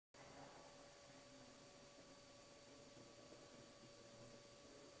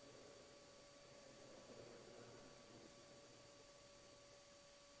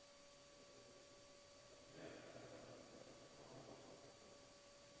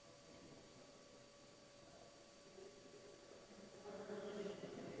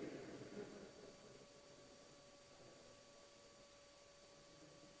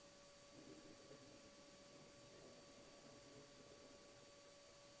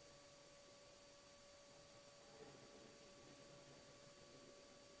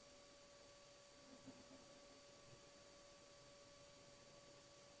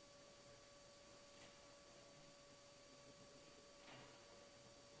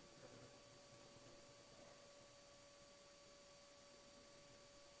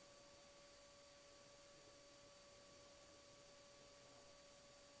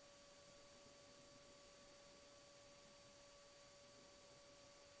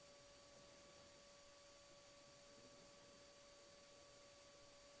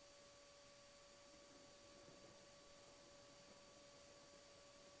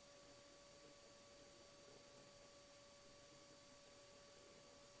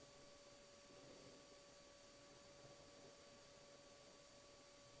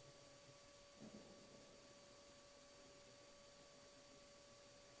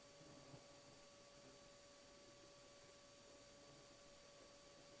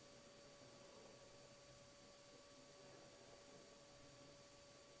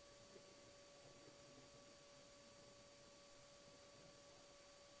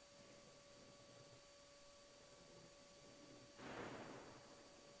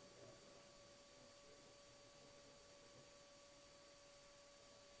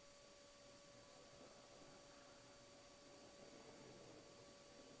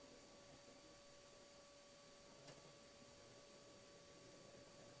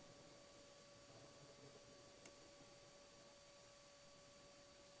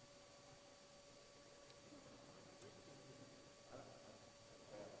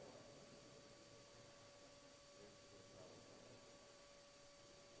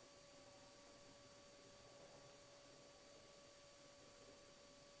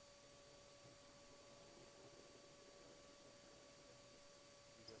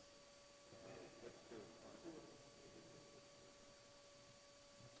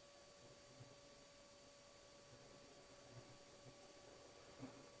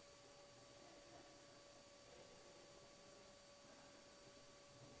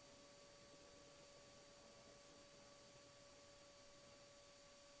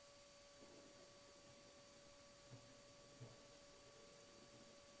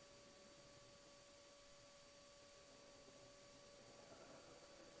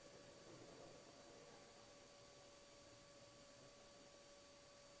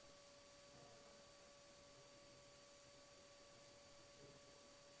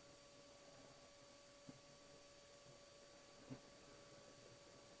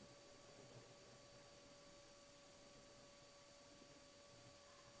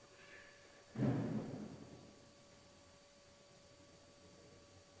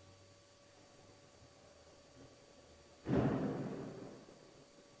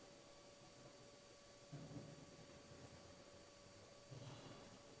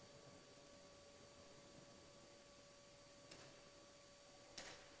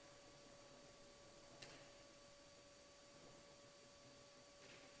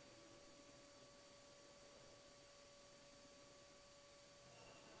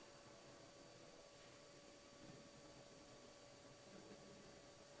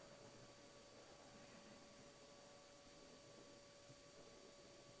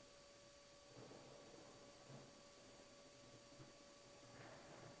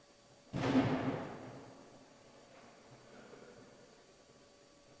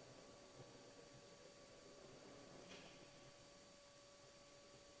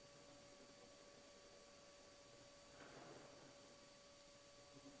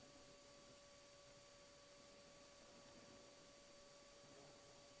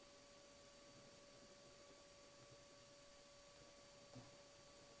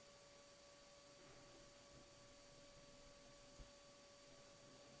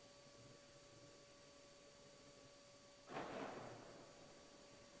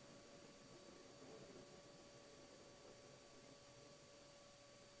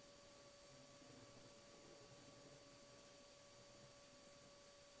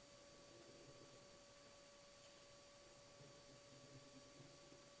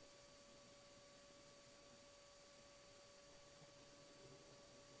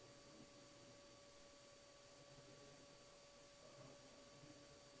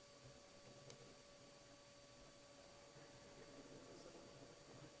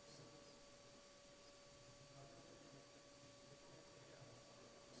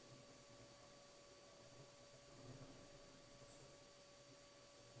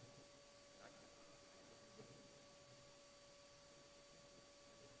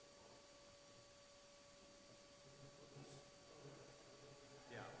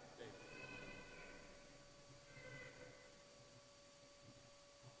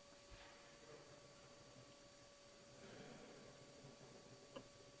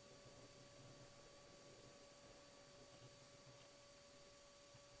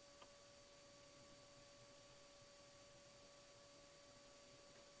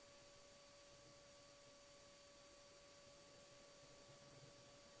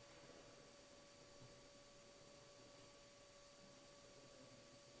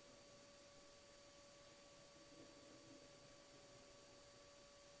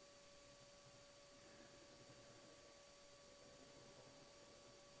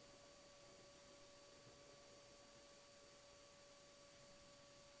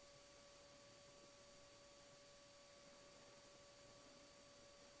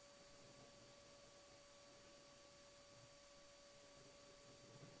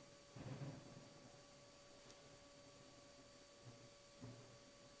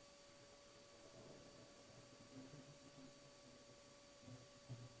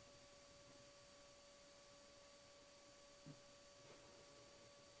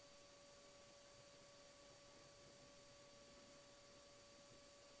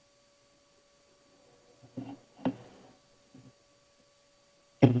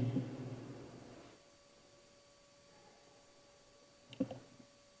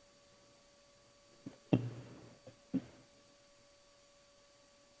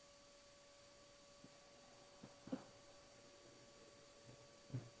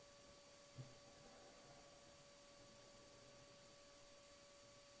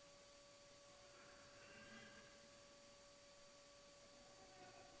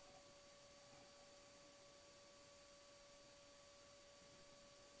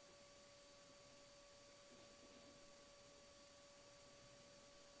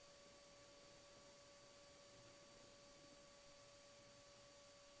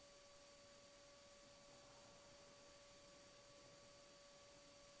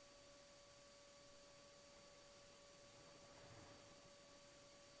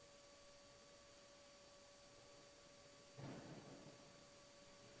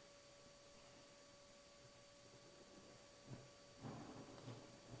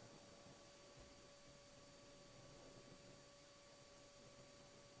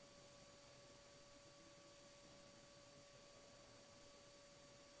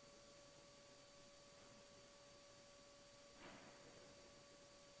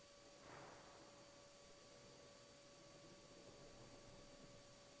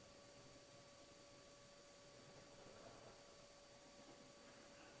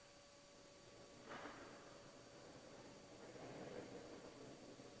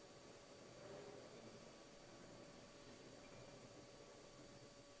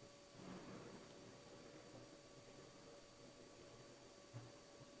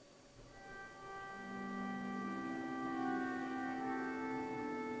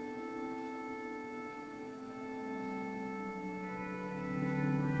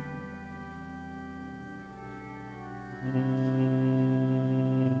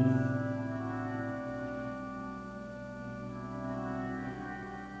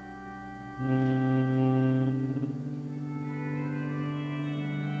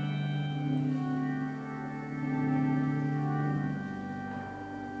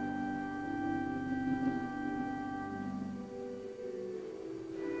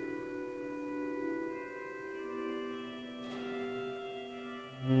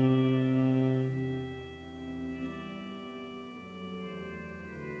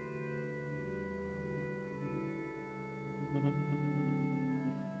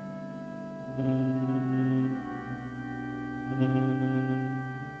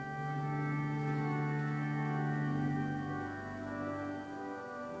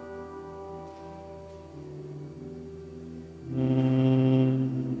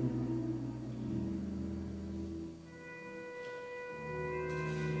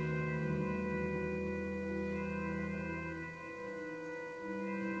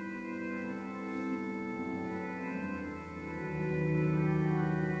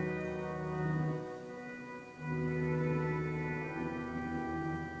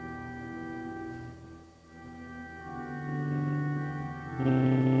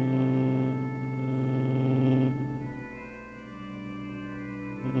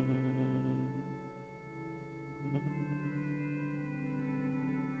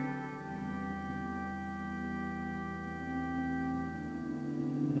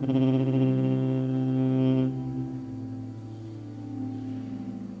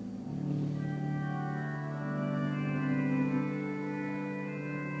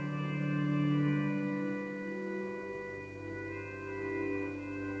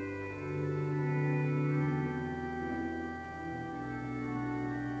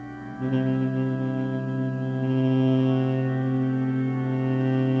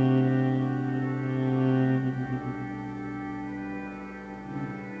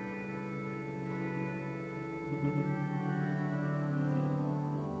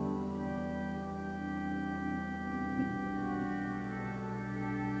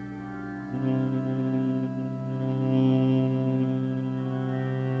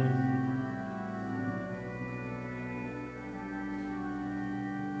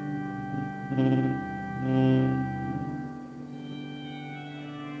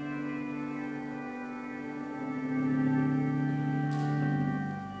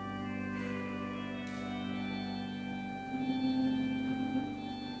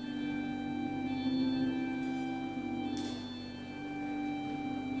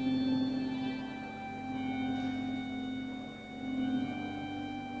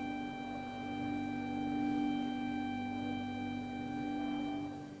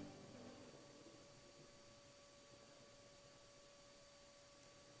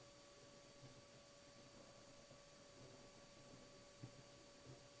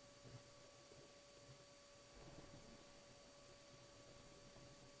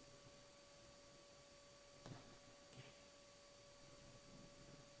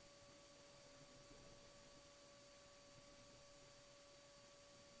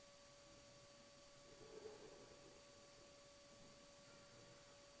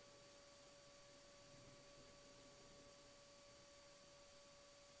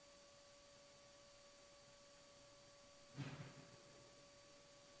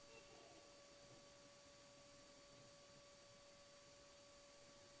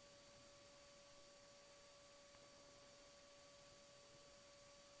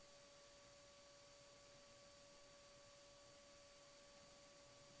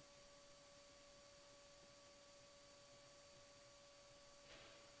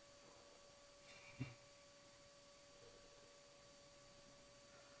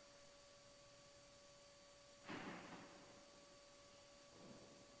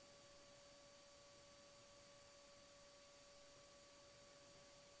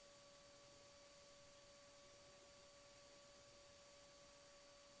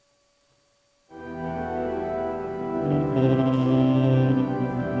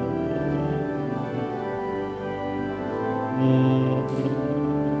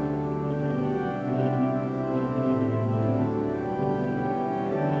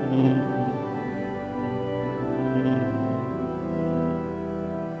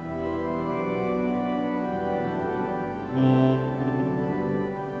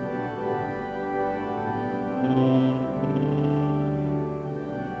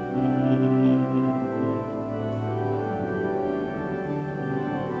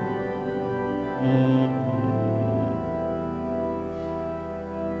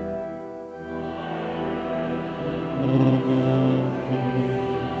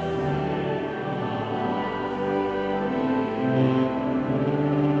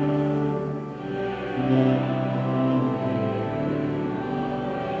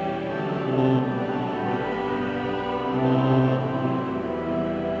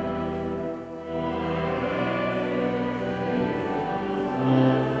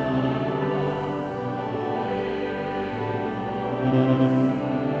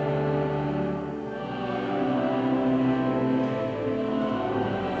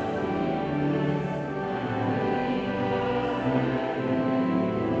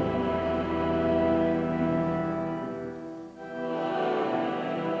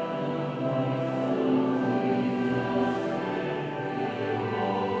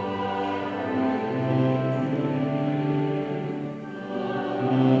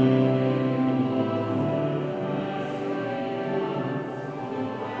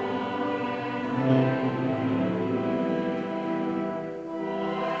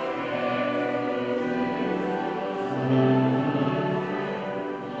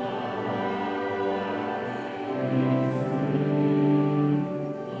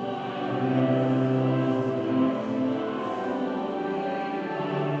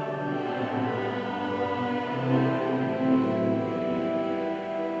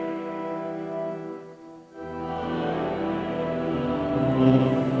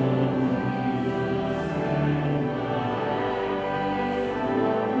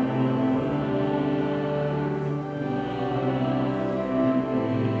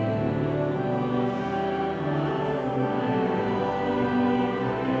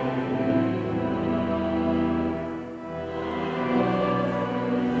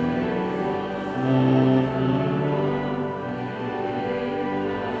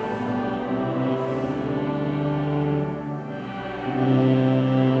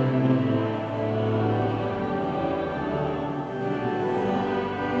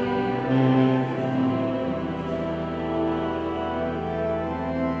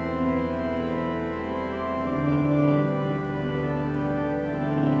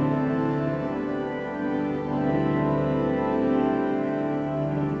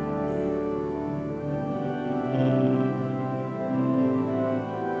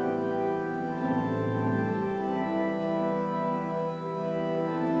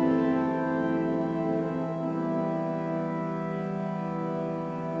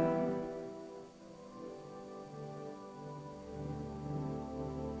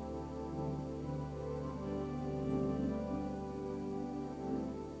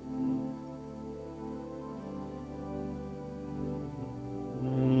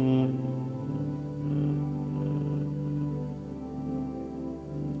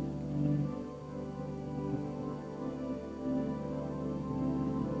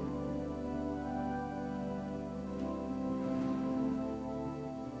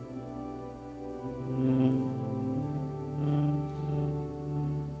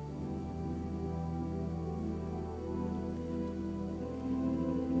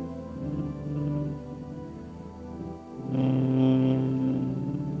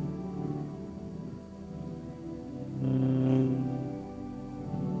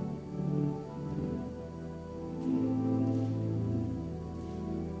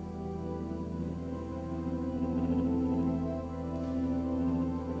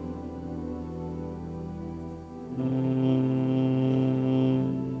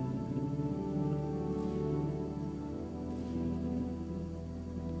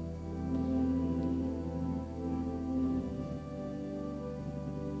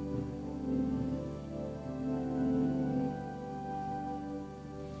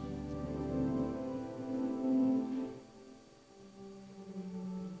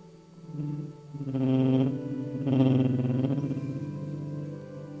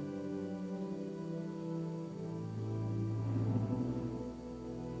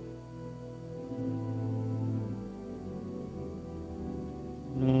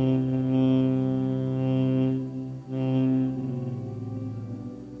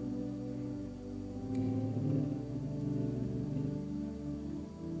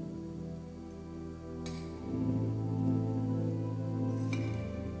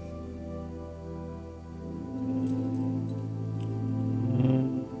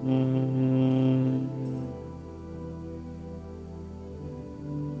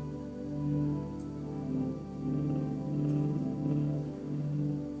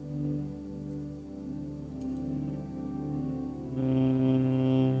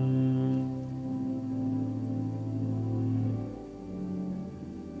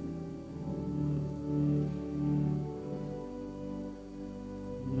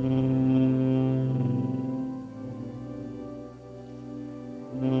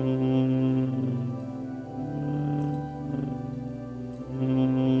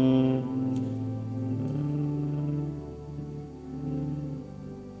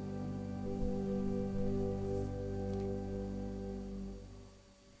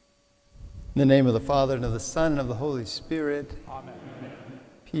In the name of the Father, and of the Son, and of the Holy Spirit. Amen.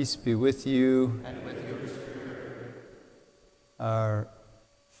 Peace be with you. And with your spirit. Our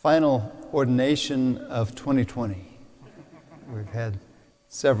final ordination of 2020. We've had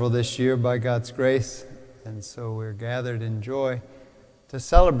several this year by God's grace, and so we're gathered in joy to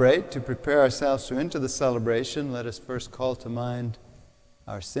celebrate, to prepare ourselves to enter the celebration. Let us first call to mind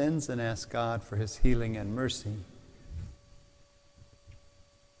our sins and ask God for His healing and mercy.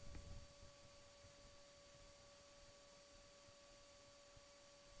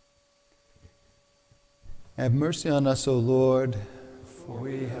 Have mercy on us, O Lord, for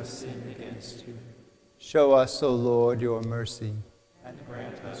we have sinned against you. Show us, O Lord, your mercy, and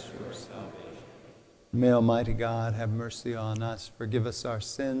grant us your salvation. May Almighty God have mercy on us, forgive us our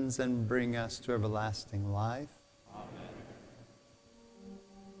sins, and bring us to everlasting life. Amen.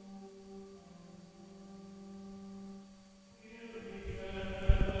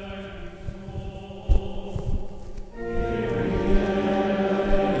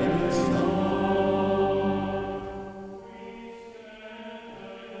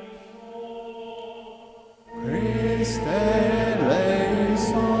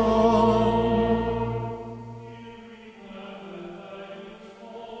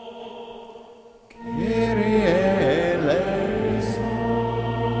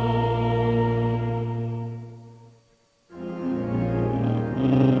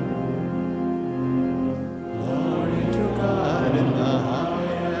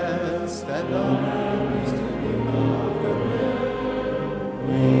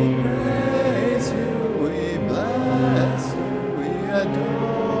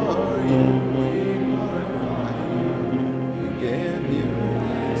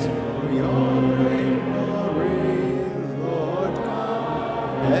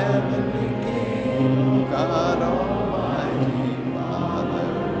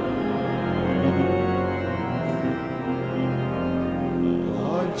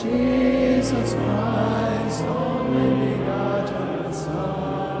 Jesus Christ, only begotten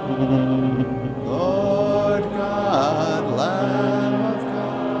Son, Lord God, Lamb of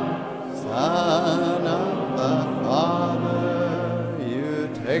God, Son of the Father, you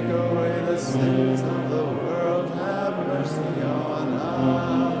take away the sins of the world, have mercy on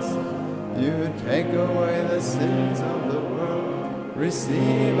us. You take away the sins of the world,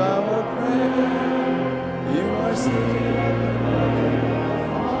 receive our prayer. You are seated at the right hand.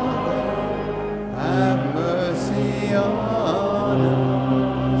 Have mercy on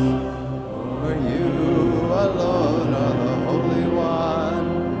us, for you alone are the Holy One.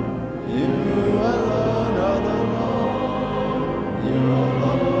 You alone are the Lord. You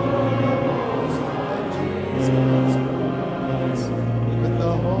alone are the Most High Jesus Christ, with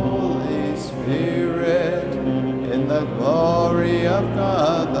the Holy Spirit, in the glory of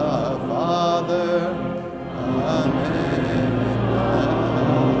God the Father. Amen.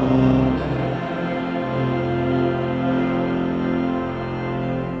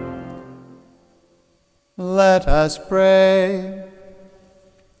 Let us pray.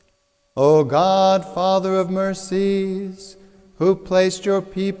 O God, Father of mercies, who placed your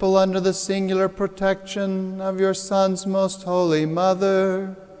people under the singular protection of your Son's most holy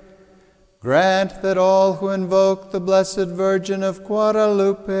Mother, grant that all who invoke the Blessed Virgin of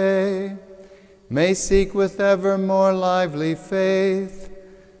Guadalupe may seek with ever more lively faith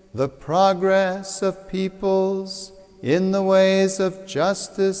the progress of peoples in the ways of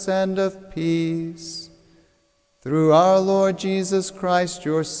justice and of peace. Through our Lord Jesus Christ,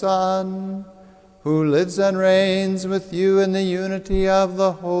 your Son, who lives and reigns with you in the unity of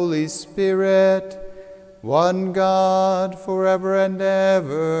the Holy Spirit, one God, forever and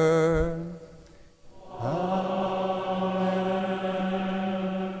ever. Amen.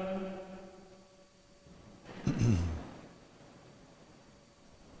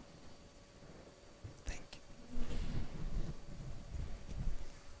 Thank you.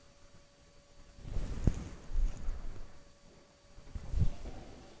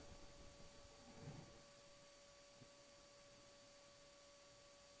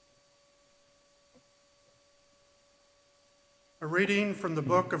 A reading from the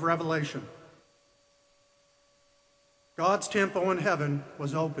book of Revelation. God's temple in heaven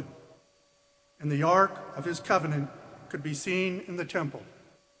was open, and the ark of his covenant could be seen in the temple.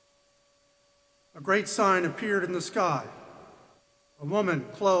 A great sign appeared in the sky, a woman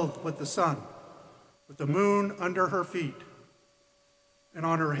clothed with the sun, with the moon under her feet, and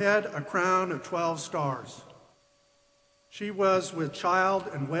on her head a crown of 12 stars. She was with child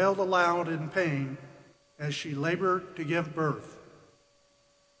and wailed aloud in pain as she labored to give birth.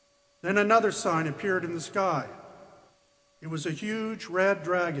 Then another sign appeared in the sky. It was a huge red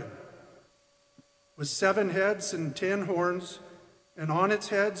dragon, with 7 heads and 10 horns, and on its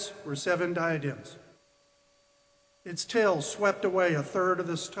heads were 7 diadems. Its tail swept away a third of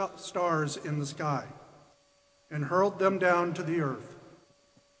the stars in the sky and hurled them down to the earth.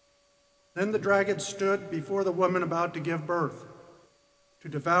 Then the dragon stood before the woman about to give birth, to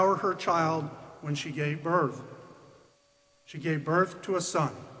devour her child when she gave birth. She gave birth to a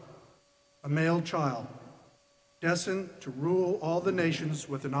son, a male child, destined to rule all the nations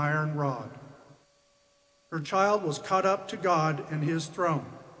with an iron rod. Her child was caught up to God and his throne.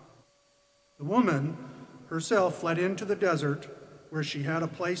 The woman herself fled into the desert, where she had a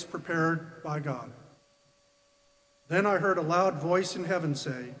place prepared by God. Then I heard a loud voice in heaven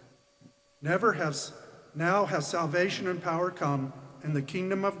say, now has salvation and power come, in the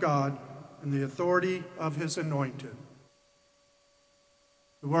kingdom of God and the authority of his anointed.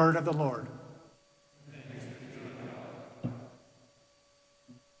 The word of the Lord.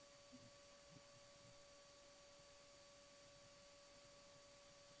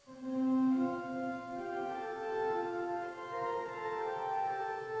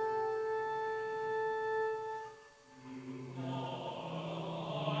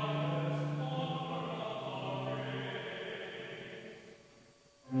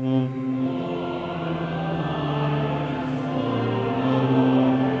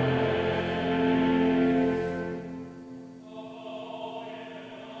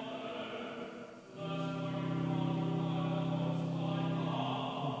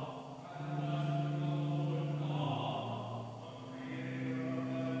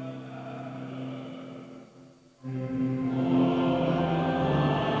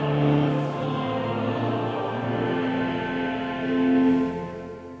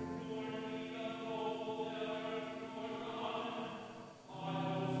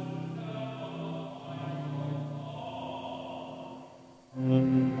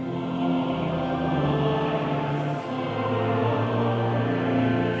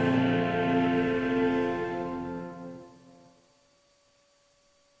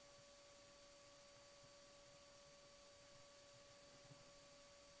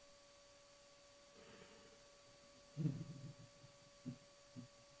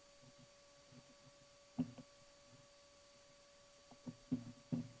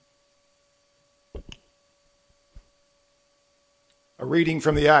 A reading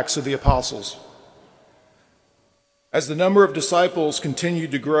from the Acts of the Apostles. As the number of disciples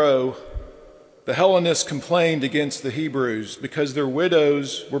continued to grow, the Hellenists complained against the Hebrews because their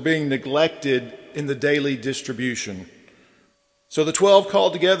widows were being neglected in the daily distribution. So the 12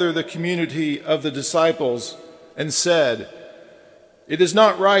 called together the community of the disciples and said, "It is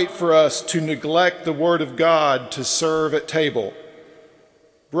not right for us to neglect the word of God to serve at table.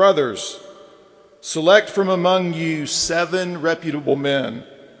 Brothers, select from among you 7 reputable men,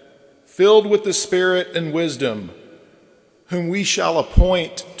 filled with the Spirit and wisdom, whom we shall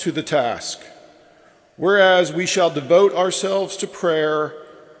appoint to the task, whereas we shall devote ourselves to prayer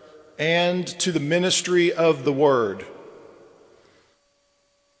and to the ministry of the word."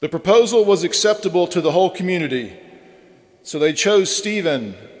 The proposal was acceptable to the whole community, so they chose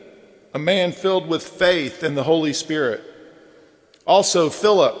Stephen, a man filled with faith and the Holy Spirit, also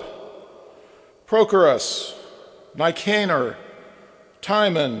Philip, Prochorus, Nicanor,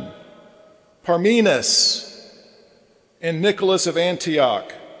 Timon, Parmenas, and Nicholas of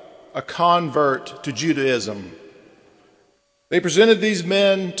Antioch, a convert to Judaism. They presented these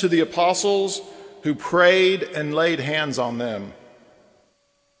men to the apostles, who prayed and laid hands on them.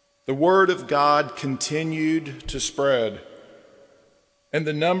 The word of God continued to spread, and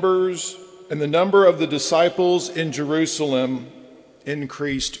the number of the disciples in Jerusalem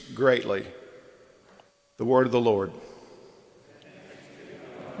increased greatly. The word of the Lord.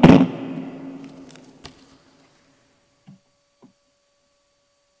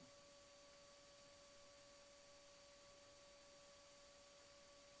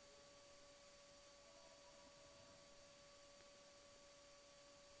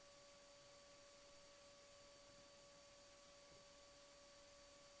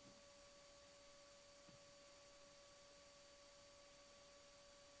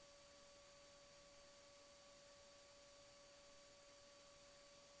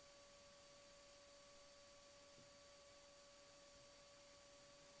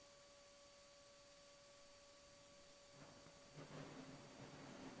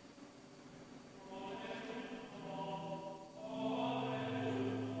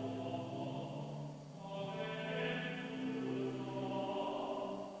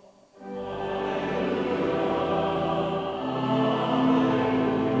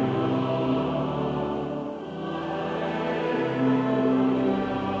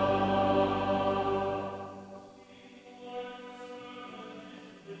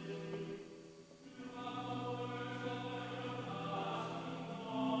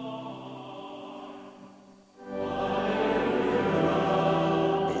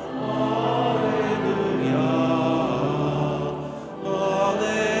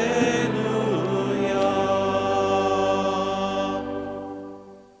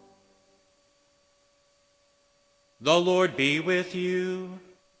 The Lord be with you.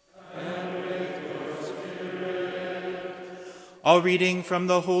 And with your spirit. A reading from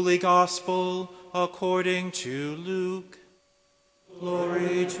the Holy Gospel according to Luke.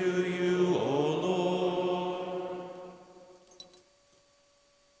 Glory to you, O Lord.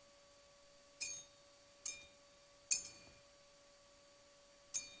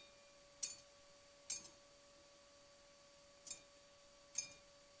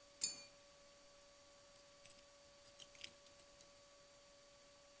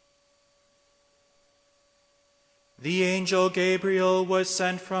 The angel Gabriel was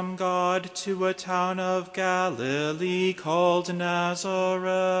sent from God to a town of Galilee called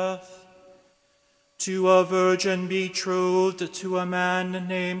Nazareth, to a virgin betrothed to a man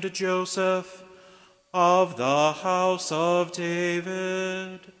named Joseph of the house of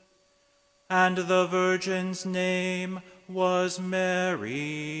David. And the virgin's name was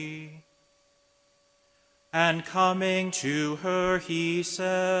Mary. And coming to her, he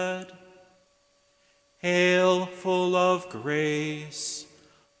said, Hail, full of grace,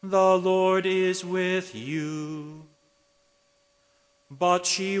 the Lord is with you. But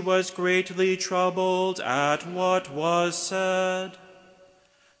she was greatly troubled at what was said,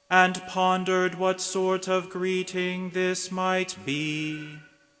 and pondered what sort of greeting this might be.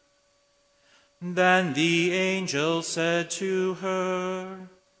 Then the angel said to her,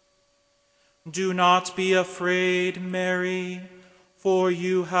 Do not be afraid, Mary, for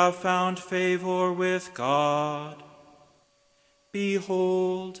you have found favor with God.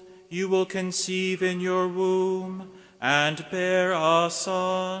 Behold, you will conceive in your womb and bear a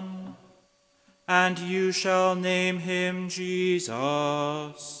son, and you shall name him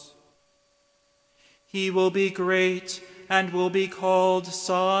Jesus. He will be great and will be called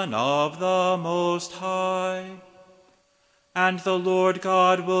Son of the Most High, and the Lord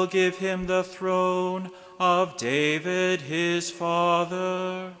God will give him the throne of David his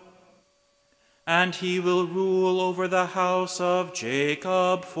father, and he will rule over the house of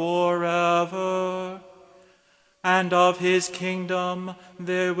Jacob forever, and of his kingdom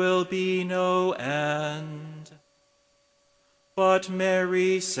there will be no end. But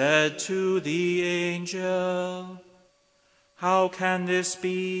Mary said to the angel, How can this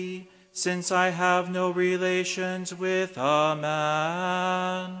be, since I have no relations with a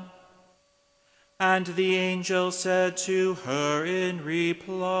man? And the angel said to her in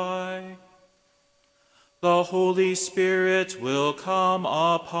reply, The Holy Spirit will come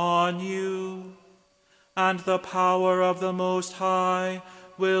upon you, and the power of the Most High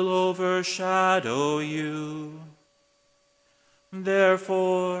will overshadow you.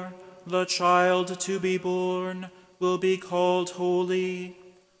 Therefore, the child to be born will be called Holy,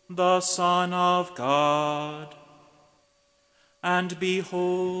 the Son of God. And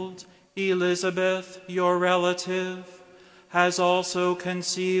behold, Elizabeth, your relative, has also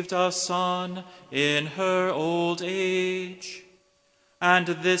conceived a son in her old age, and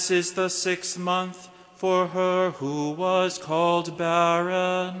this is the 6th month for her who was called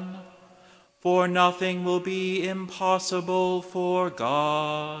barren, for nothing will be impossible for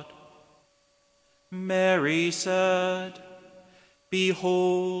God. Mary said,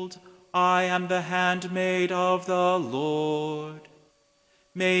 Behold, I am the handmaid of the Lord.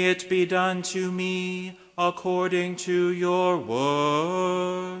 May it be done to me according to your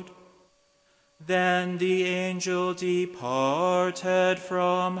word. Then the angel departed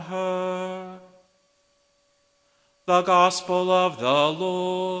from her. The Gospel of the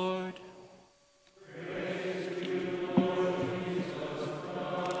Lord. Praise to you, Lord Jesus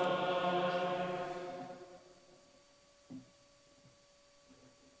Christ.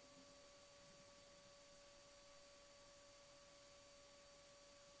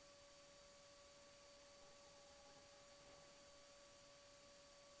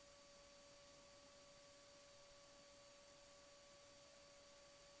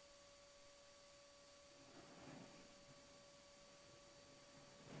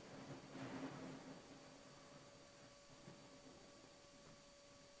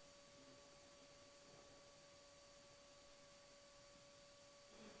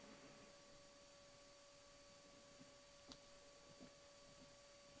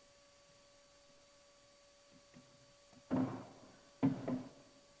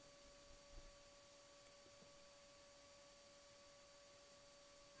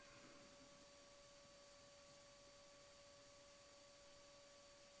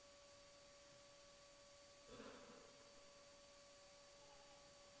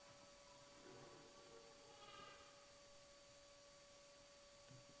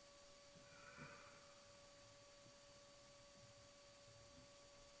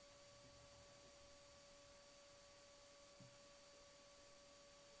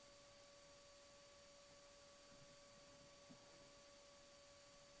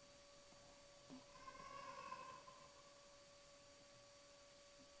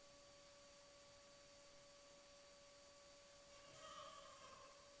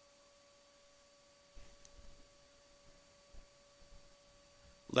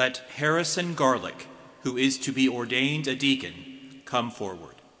 Let Harrison Garlick, who is to be ordained a deacon, come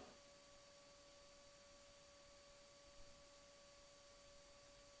forward.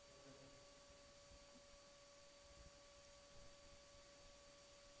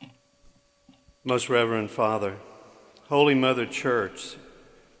 Most Reverend Father, Holy Mother Church,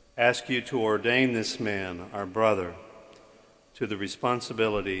 ask you to ordain this man, our brother, to the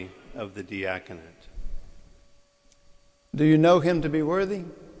responsibility of the diaconate. Do you know him to be worthy?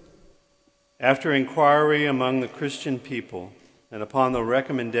 After inquiry among the Christian people and upon the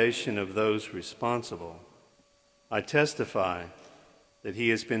recommendation of those responsible, I testify that he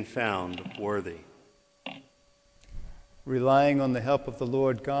has been found worthy. Relying on the help of the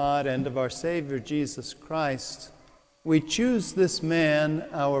Lord God and of our Savior Jesus Christ, we choose this man,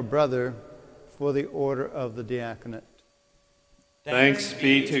 our brother, for the order of the diaconate. Thanks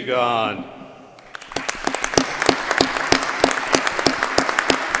be to God.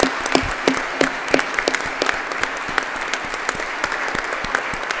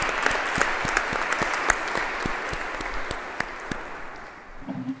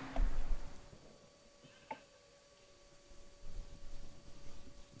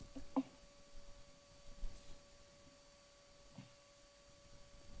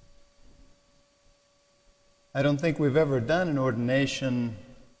 I don't think we've ever done an ordination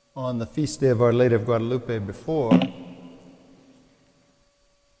on the feast day of Our Lady of Guadalupe before.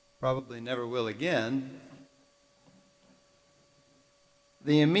 Probably never will again.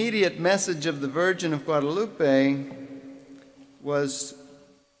 The immediate message of the Virgin of Guadalupe was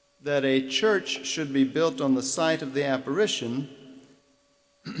that a church should be built on the site of the apparition.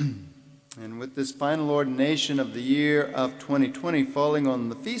 And with this final ordination of the year of 2020 falling on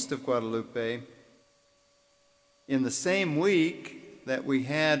the feast of Guadalupe, in the same week that we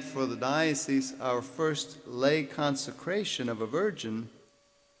had for the diocese our first lay consecration of a virgin,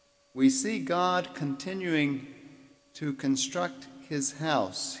 we see God continuing to construct his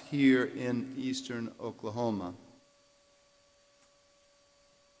house here in eastern Oklahoma.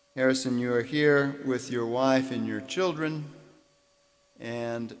 Harrison, you are here with your wife and your children,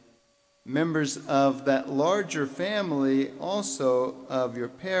 and members of that larger family also of your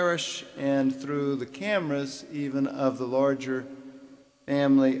parish, and through the cameras even of the larger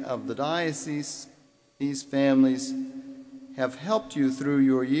family of the diocese. These families have helped you through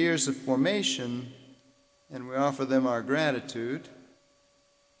your years of formation, and we offer them our gratitude.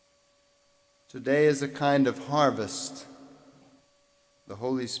 Today is a kind of harvest. The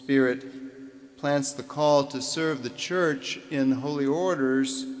Holy Spirit plants the call to serve the church in holy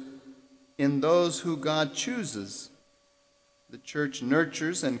orders in those who God chooses. The church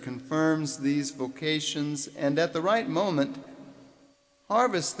nurtures and confirms these vocations, and at the right moment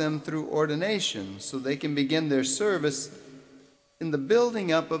harvests them through ordination so they can begin their service in the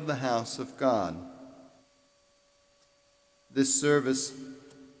building up of the house of God. This service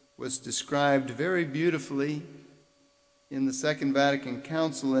was described very beautifully in the Second Vatican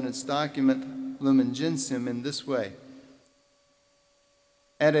Council in its document Lumen Gentium in this way.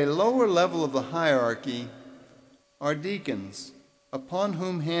 At a lower level of the hierarchy are deacons, upon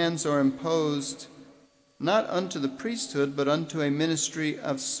whom hands are imposed not unto the priesthood, but unto a ministry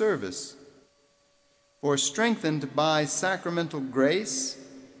of service. For strengthened by sacramental grace,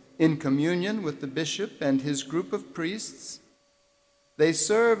 in communion with the bishop and his group of priests, they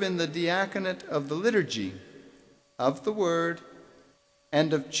serve in the diaconate of the liturgy, of the word,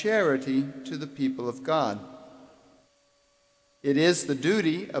 and of charity to the people of God. It is the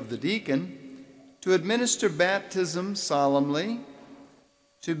duty of the deacon to administer baptism solemnly,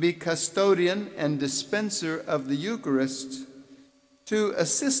 to be custodian and dispenser of the Eucharist, to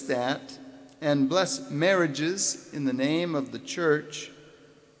assist at and bless marriages in the name of the Church,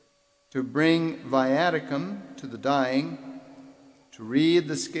 to bring viaticum to the dying, to read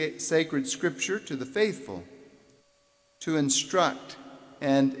the sacred Scripture to the faithful, to instruct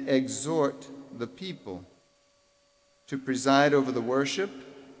and exhort the people, to preside over the worship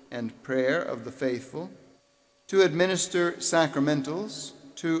and prayer of the faithful, to administer sacramentals,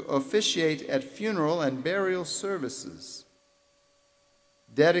 to officiate at funeral and burial services,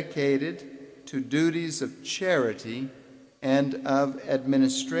 dedicated to duties of charity and of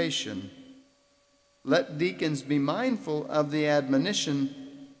administration. Let deacons be mindful of the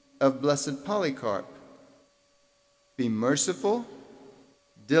admonition of Blessed Polycarp. Be merciful,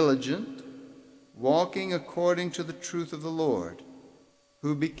 diligent, walking according to the truth of the Lord,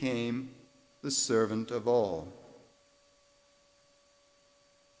 who became the servant of all.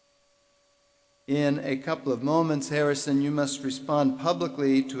 In a couple of moments, Harrison, you must respond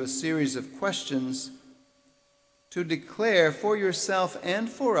publicly to a series of questions to declare for yourself and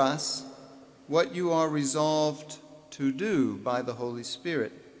for us what you are resolved to do by the Holy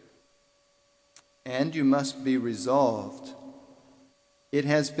Spirit. And you must be resolved. It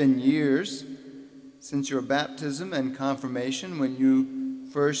has been years since your baptism and confirmation when you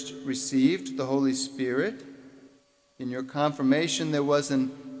first received the Holy Spirit. In your confirmation, there was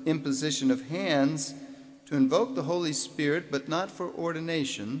an imposition of hands to invoke the Holy Spirit, but not for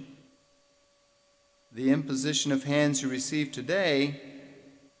ordination. The imposition of hands you receive today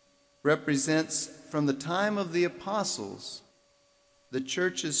represents, from the time of the apostles, the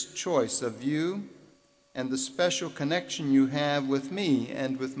church's choice of you and the special connection you have with me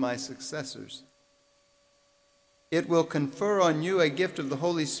and with my successors. It will confer on you a gift of the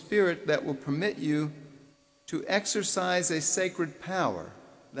Holy Spirit that will permit you to exercise a sacred power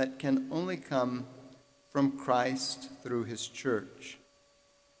that can only come from Christ through his church.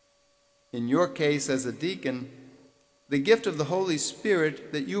 In your case as a deacon, the gift of the Holy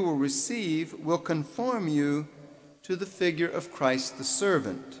Spirit that you will receive will conform you to the figure of Christ the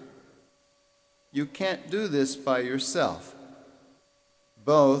servant. You can't do this by yourself.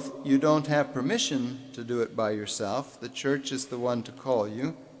 Both, you don't have permission to do it by yourself. The church is the one to call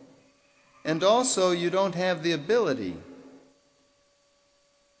you. And also, you don't have the ability.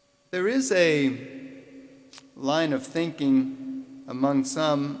 There is a line of thinking among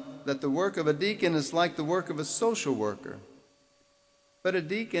some that the work of a deacon is like the work of a social worker. But a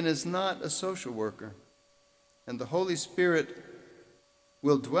deacon is not a social worker. And the Holy Spirit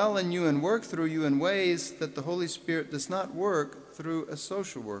will dwell in you and work through you in ways that the Holy Spirit does not work through a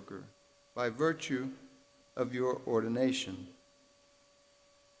social worker by virtue of your ordination.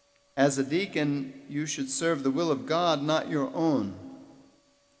 As a deacon, you should serve the will of God, not your own.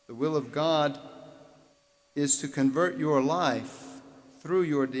 The will of God is to convert your life through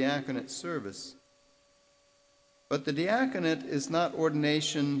your diaconate service. But the diaconate is not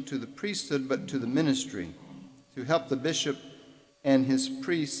ordination to the priesthood, but to the ministry, to help the bishop and his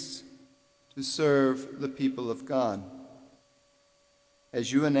priests to serve the people of God.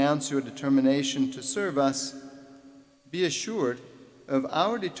 As you announce your determination to serve us, be assured of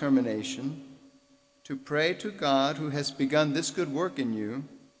our determination to pray to God, who has begun this good work in you,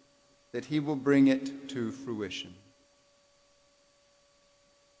 that he will bring it to fruition.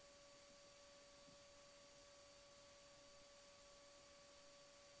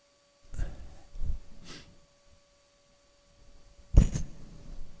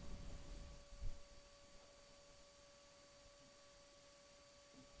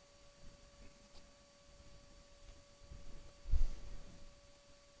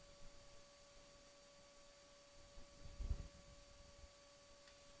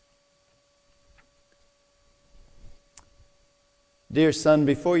 Dear son,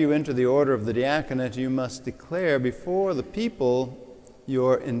 before you enter the order of the diaconate, you must declare before the people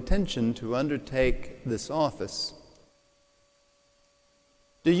your intention to undertake this office.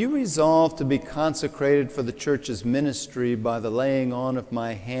 Do you resolve to be consecrated for the church's ministry by the laying on of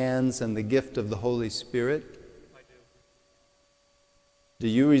my hands and the gift of the Holy Spirit? I do. Do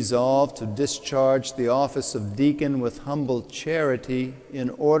you resolve to discharge the office of deacon with humble charity in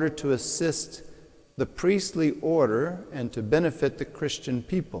order to assist the priestly order and to benefit the Christian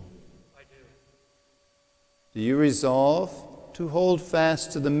people? I do. Do you resolve to hold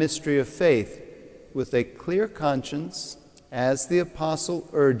fast to the mystery of faith with a clear conscience, as the apostle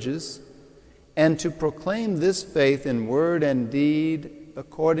urges, and to proclaim this faith in word and deed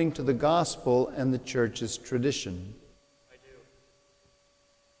according to the gospel and the church's tradition? I do.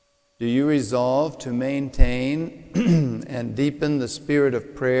 Do you resolve to maintain and deepen the spirit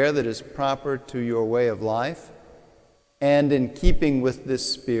of prayer that is proper to your way of life, and in keeping with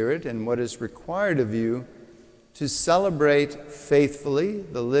this spirit and what is required of you, to celebrate faithfully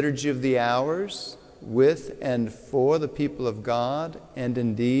the liturgy of the hours with and for the people of God, and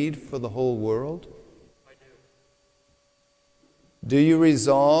indeed for the whole world? I do. Do you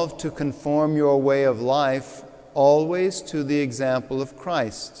resolve to conform your way of life always to the example of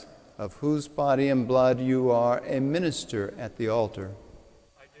Christ, of whose body and blood you are a minister at the altar?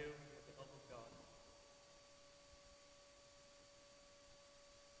 I do, with the help of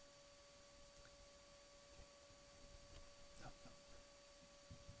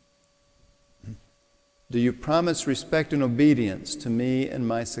God. Do you promise respect and obedience to me and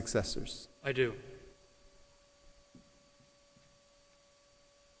my successors? I do.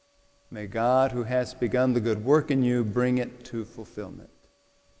 May God, who has begun the good work in you, bring it to fulfillment.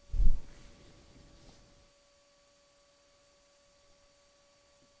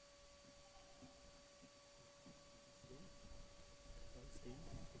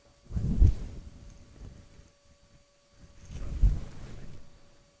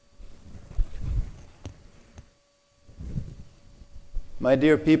 My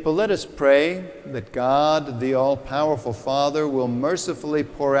dear people, let us pray that God, the all-powerful Father, will mercifully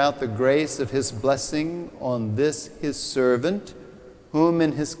pour out the grace of his blessing on this his servant, whom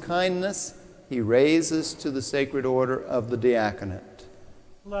in his kindness he raises to the sacred order of the diaconate.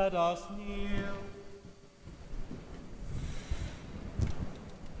 Let us kneel.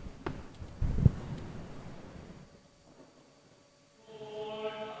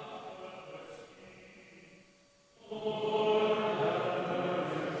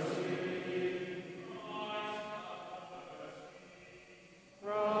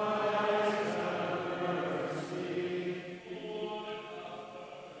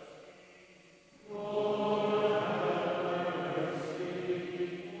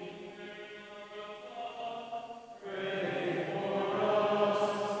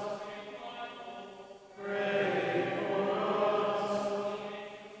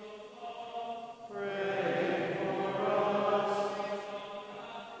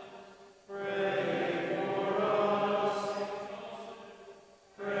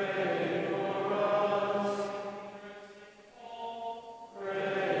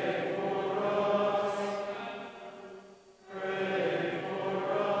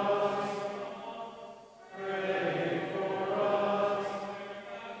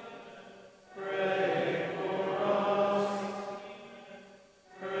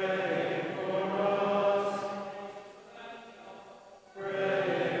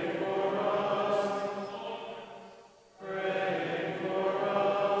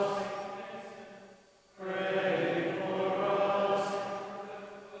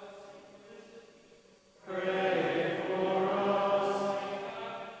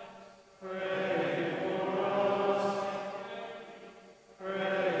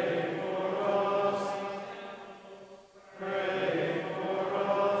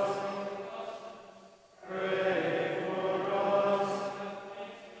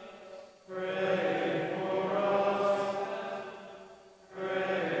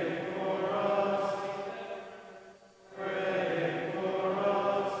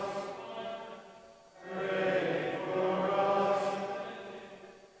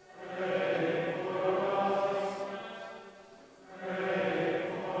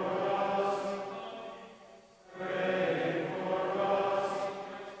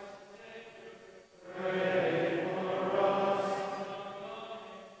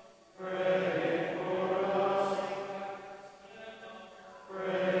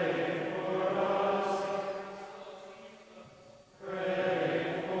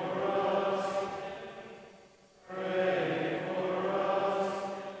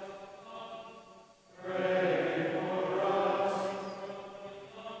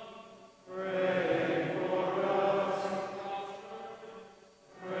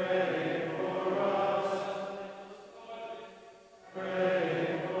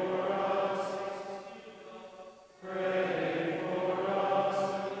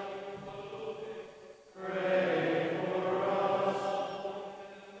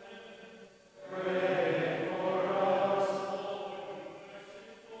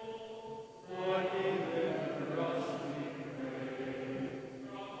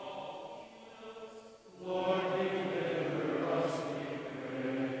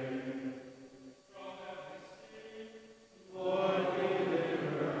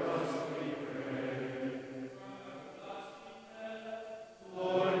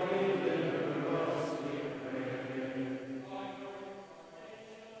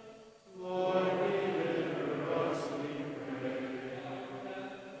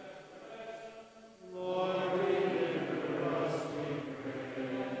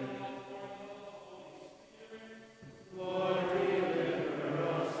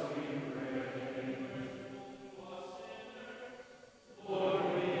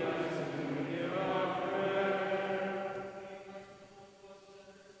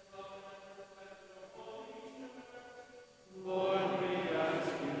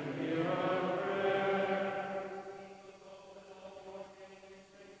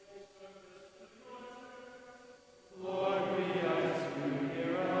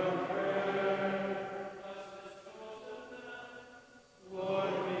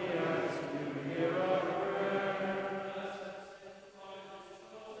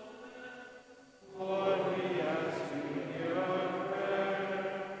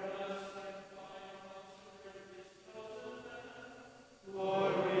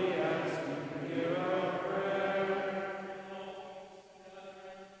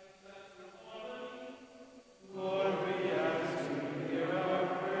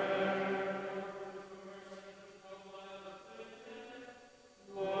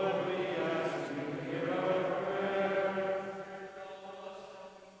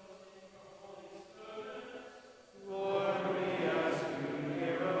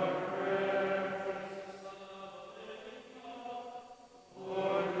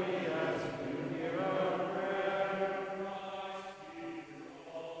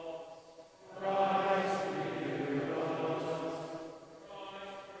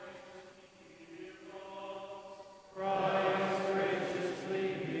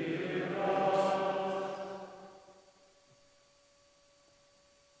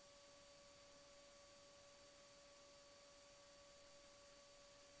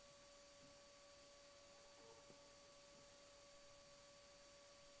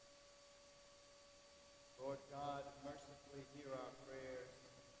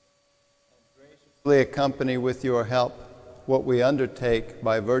 Please accompany with your help what we undertake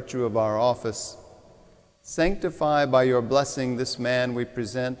by virtue of our office. Sanctify by your blessing this man we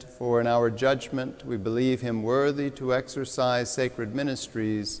present, for in our judgment we believe him worthy to exercise sacred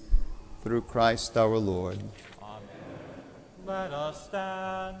ministries through Christ our Lord. Amen. Let us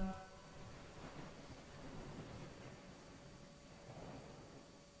stand.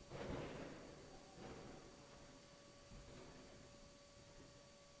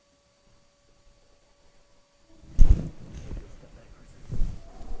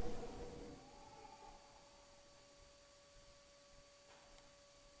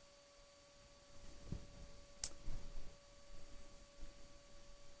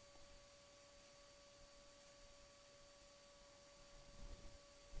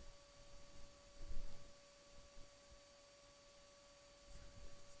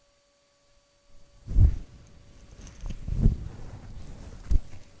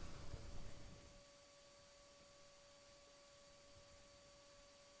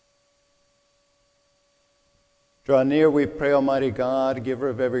 Draw near, we pray, Almighty God, giver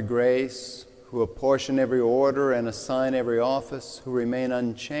of every grace, who apportion every order and assign every office, who remain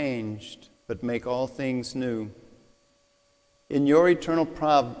unchanged, but make all things new. In your eternal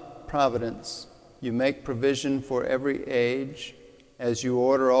providence, you make provision for every age, as you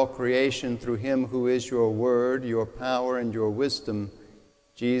order all creation through him who is your word, your power, and your wisdom,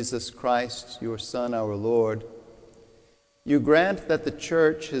 Jesus Christ, your Son, our Lord. You grant that the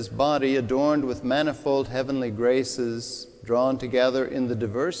Church, his body, adorned with manifold heavenly graces, drawn together in the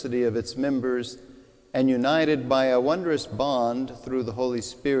diversity of its members, and united by a wondrous bond through the Holy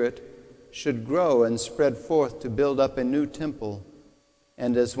Spirit, should grow and spread forth to build up a new temple.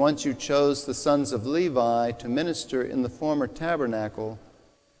 And as once you chose the sons of Levi to minister in the former tabernacle,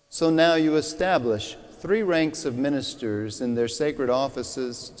 so now you establish 3 ranks of ministers in their sacred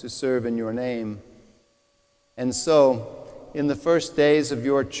offices to serve in your name. And so, in the first days of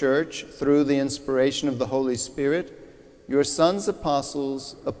your church, through the inspiration of the Holy Spirit, your sons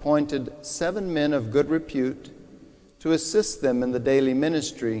apostles appointed 7 men of good repute to assist them in the daily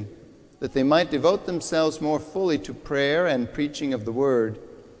ministry, that they might devote themselves more fully to prayer and preaching of the word.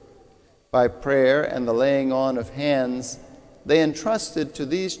 By prayer and the laying on of hands, they entrusted to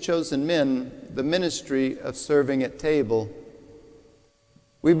these chosen men the ministry of serving at table.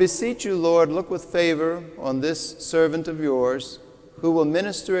 We beseech you, Lord, look with favor on this servant of yours, who will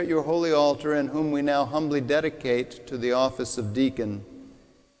minister at your holy altar and whom we now humbly dedicate to the office of deacon.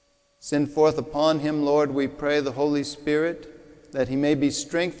 Send forth upon him, Lord, we pray, the Holy Spirit, that he may be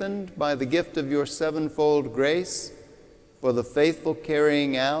strengthened by the gift of your sevenfold grace for the faithful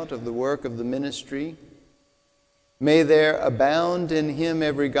carrying out of the work of the ministry. May there abound in him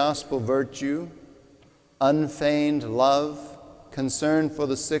every gospel virtue, unfeigned love, concern for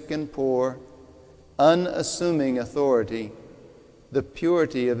the sick and poor, unassuming authority, the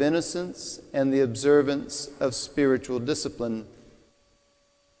purity of innocence, and the observance of spiritual discipline.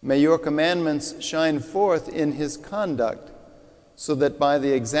 May your commandments shine forth in his conduct, so that by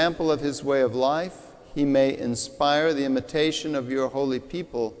the example of his way of life he may inspire the imitation of your holy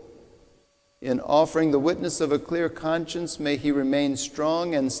people. In offering the witness of a clear conscience, may he remain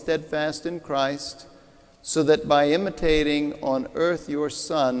strong and steadfast in Christ, so that by imitating on earth your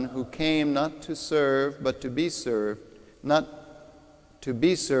Son, who came not to serve, but to be served, not to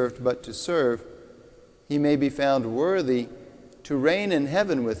be served, but to serve, he may be found worthy to reign in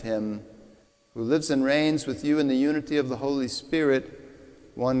heaven with him, who lives and reigns with you in the unity of the Holy Spirit,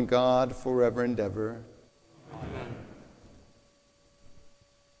 one God, forever and ever. Amen.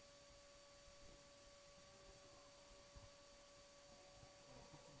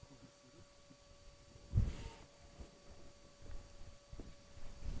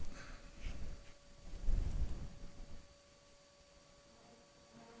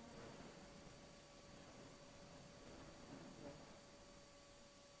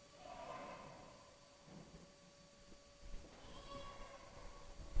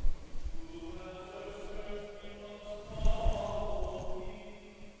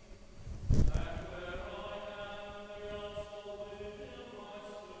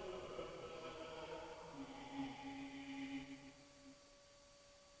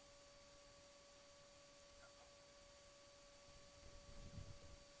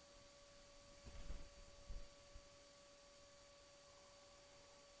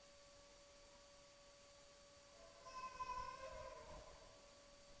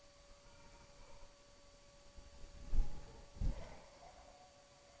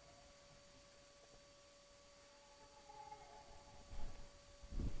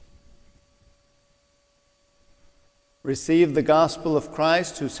 Receive the gospel of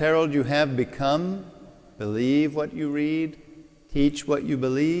Christ, whose herald you have become. Believe what you read, teach what you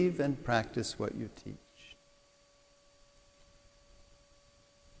believe, and practice what you teach.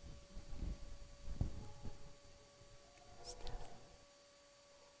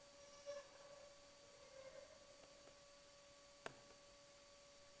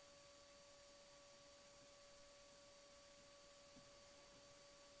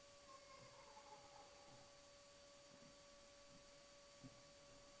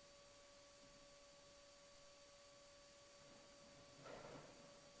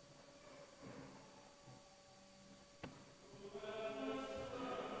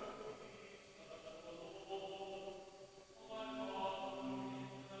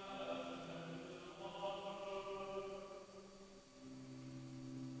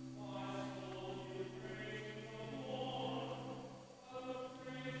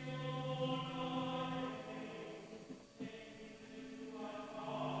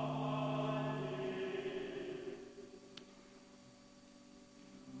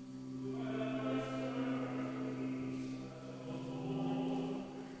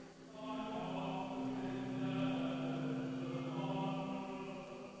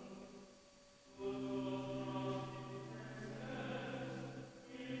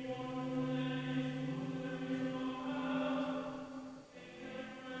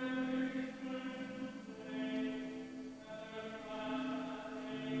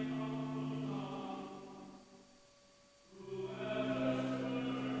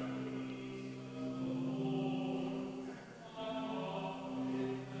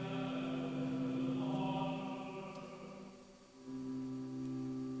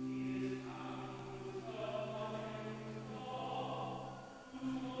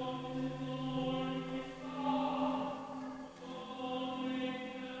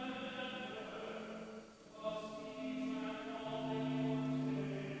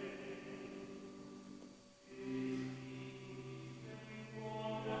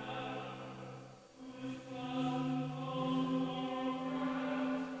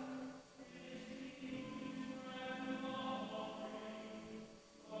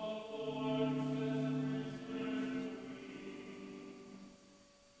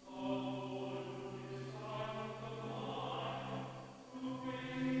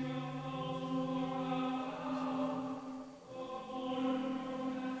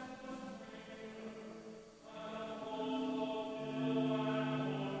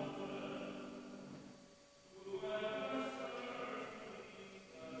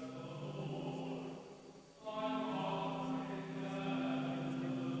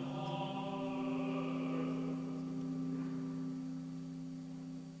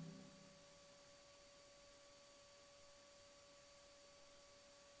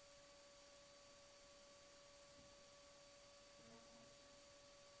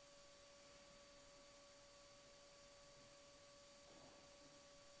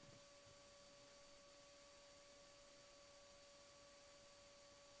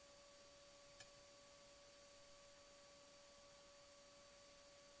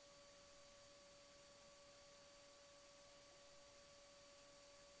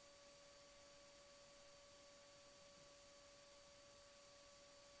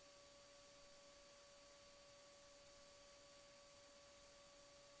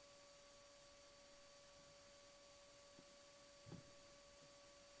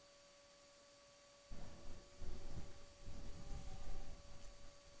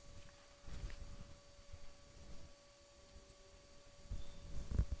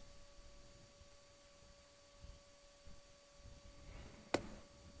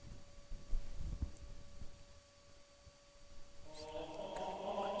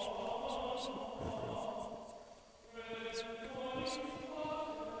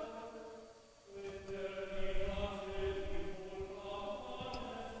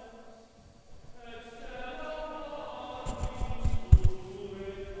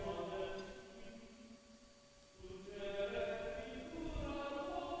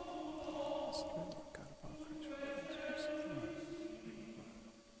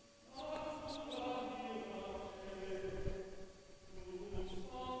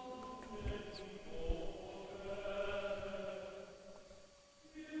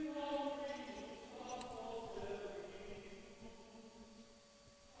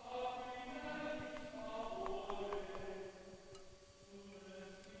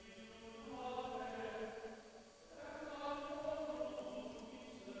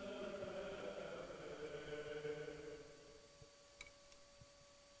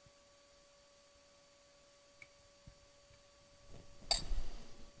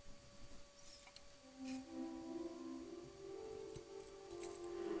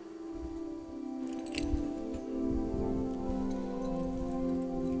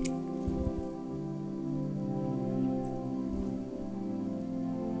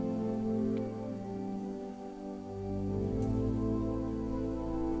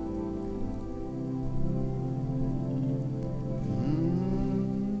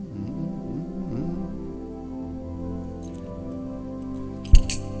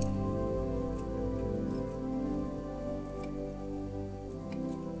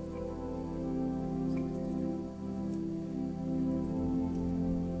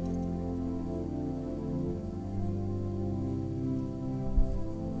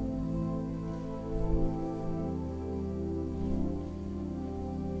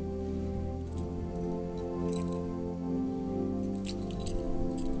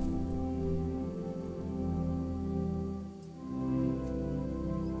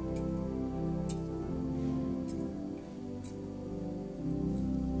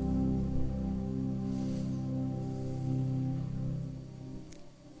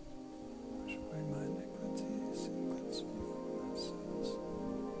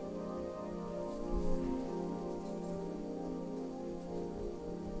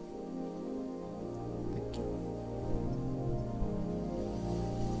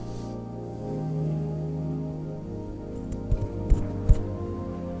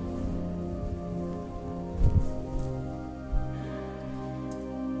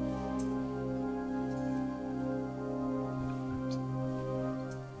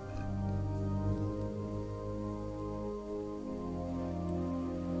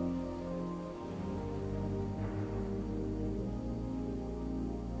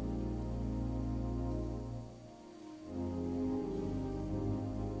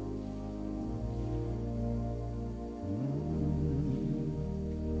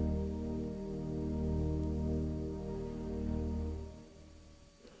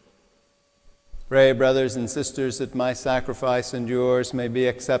 Pray, brothers and sisters, that my sacrifice and yours may be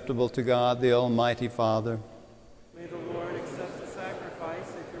acceptable to God, the Almighty Father. May the Lord accept the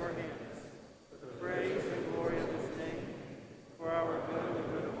sacrifice at your hands, for the praise and glory of his name, for our good and the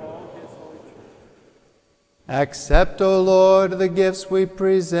good of all his holy church. Accept, O Lord, the gifts we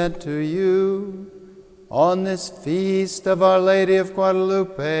present to you on this feast of Our Lady of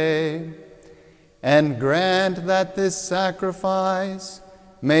Guadalupe, and grant that this sacrifice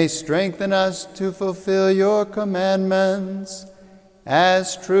may strengthen us to fulfill your commandments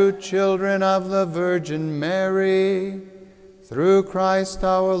as true children of the Virgin Mary, through Christ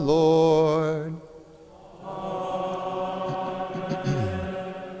our Lord.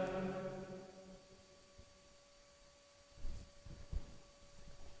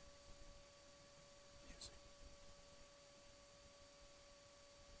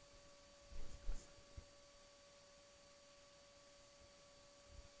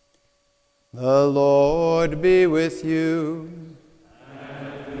 The Lord be with you.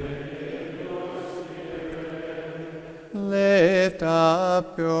 And with your spirit. Lift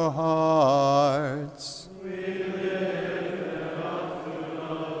up your hearts. We lift them up to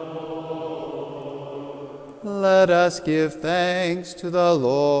the Lord. Let us give thanks to the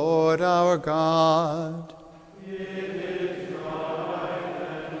Lord our God.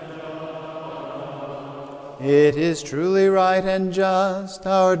 It is truly right and just,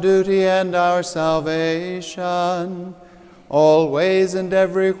 our duty and our salvation, always and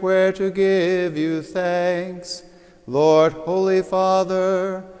everywhere to give you thanks, Lord, Holy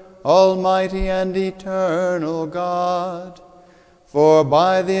Father, Almighty and eternal God. For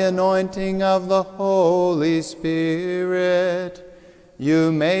by the anointing of the Holy Spirit,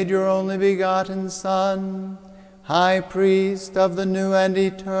 you made your only begotten Son, High Priest of the new and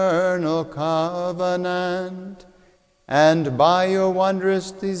eternal covenant, and by your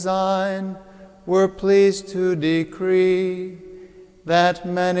wondrous design were pleased to decree that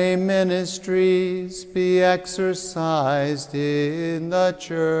many ministries be exercised in the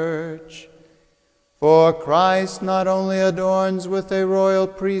Church. For Christ not only adorns with a royal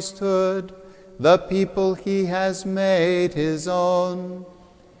priesthood the people he has made his own,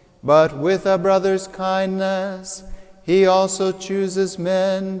 but with a brother's kindness, he also chooses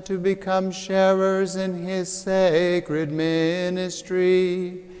men to become sharers in his sacred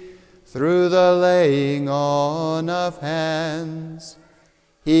ministry through the laying on of hands.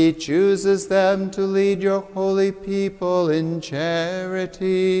 He chooses them to lead your holy people in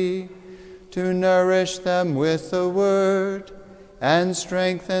charity, to nourish them with the word, and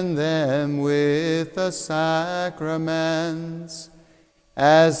strengthen them with the sacraments.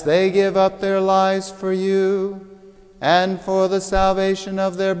 As they give up their lives for you and for the salvation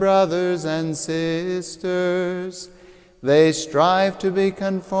of their brothers and sisters, they strive to be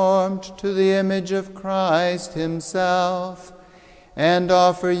conformed to the image of Christ himself and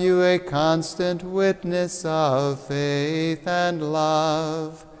offer you a constant witness of faith and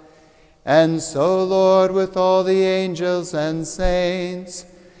love. And so, Lord, with all the angels and saints,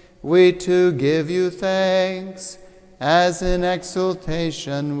 we too give you thanks, as in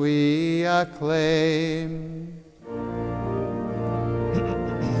exultation we acclaim.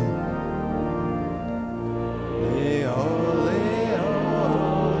 Holy, holy,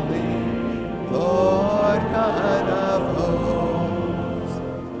 holy, Lord God of hosts,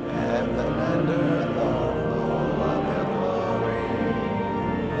 heaven and earth are full of your glory.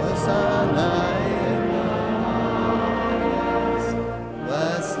 Hosanna in the highest,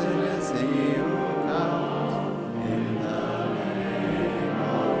 blessed is he who comes in the name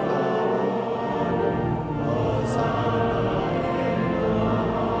of the Lord. Hosanna in the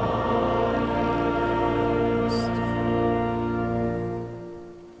highest.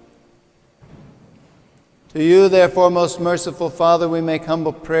 To you, therefore, most merciful Father, we make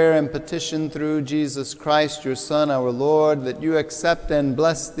humble prayer and petition through Jesus Christ, your Son, our Lord, that you accept and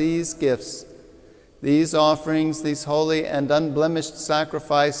bless these gifts, these offerings, these holy and unblemished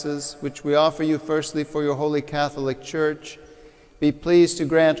sacrifices, which we offer you firstly for your holy Catholic Church. Be pleased to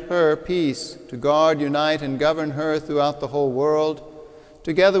grant her peace, to guard, unite, and govern her throughout the whole world,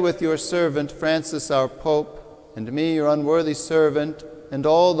 together with your servant Francis, our Pope, and me, your unworthy servant, and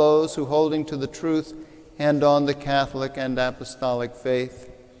all those who, holding to the truth, hand on the Catholic and Apostolic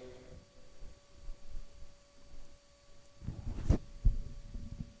faith.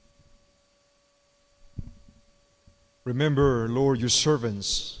 Remember, Lord, your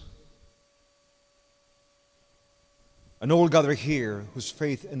servants and all gathered here whose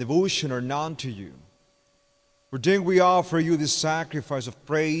faith and devotion are known to you. For then we offer you this sacrifice of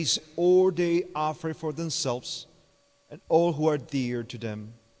praise, or they offer for themselves and all who are dear to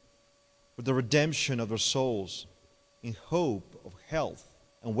them. for the redemption of their souls, in hope of health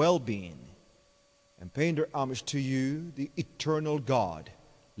and well-being, and paying their homage to you, the eternal God,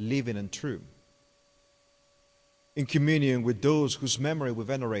 living and true. In communion with those whose memory we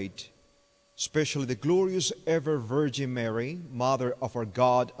venerate, especially the glorious ever Virgin Mary, Mother of our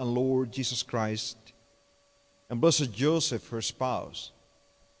God and Lord Jesus Christ, and blessed Joseph, her spouse,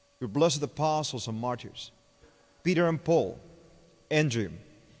 your blessed apostles and martyrs, Peter and Paul, Andrew,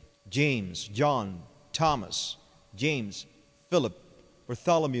 James, John, Thomas, James, Philip,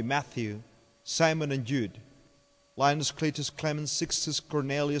 Bartholomew, Matthew, Simon and Jude, Linus, Cletus, Clement, Sixtus,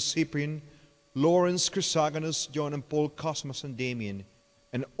 Cornelius, Cyprian, Lawrence, Chrysogonus, John and Paul, Cosmas and Damien,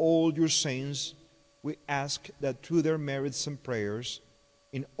 and all your saints, we ask that through their merits and prayers,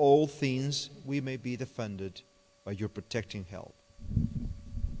 in all things we may be defended by your protecting help.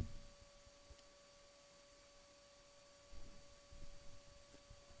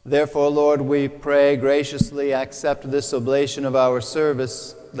 Therefore, Lord, we pray, graciously accept this oblation of our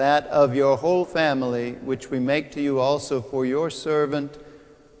service, that of your whole family, which we make to you also for your servant,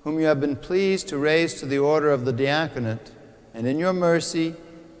 whom you have been pleased to raise to the order of the diaconate, and in your mercy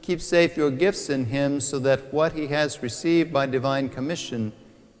keep safe your gifts in him, so that what he has received by divine commission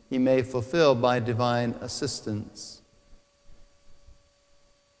he may fulfill by divine assistance.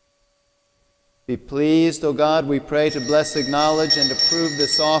 Be pleased, O God, we pray, to bless, acknowledge, and approve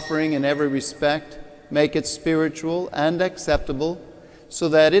this offering in every respect. Make it spiritual and acceptable, so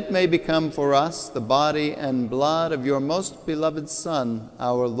that it may become for us the body and blood of your most beloved Son,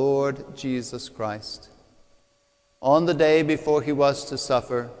 our Lord Jesus Christ. On the day before he was to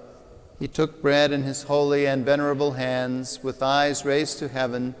suffer, he took bread in his holy and venerable hands, with eyes raised to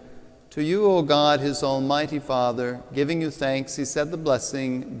heaven. To you, O God, his almighty Father, giving you thanks, he said the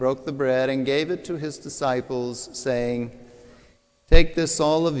blessing, broke the bread, and gave it to his disciples, saying, "Take this,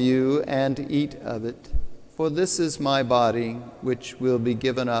 all of you, and eat of it, for this is my body, which will be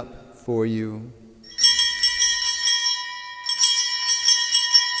given up for you."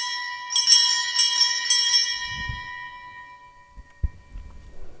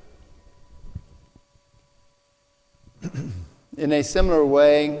 In a similar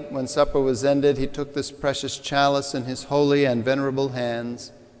way, when supper was ended, he took this precious chalice in his holy and venerable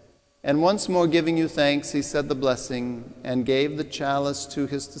hands, and once more giving you thanks, he said the blessing, and gave the chalice to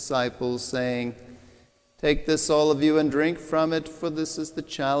his disciples, saying, "Take this, all of you, and drink from it, for this is the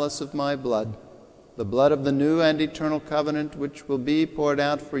chalice of my blood, the blood of the new and eternal covenant, which will be poured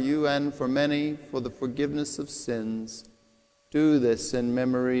out for you and for many for the forgiveness of sins. Do this in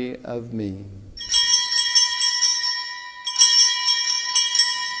memory of me."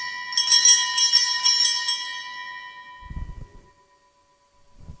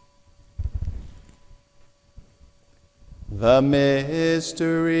 The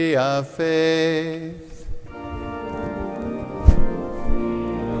mystery of faith. Proclaim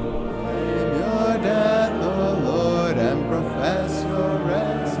your death, O Lord, and profess your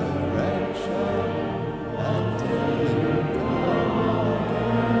resurrection until you come.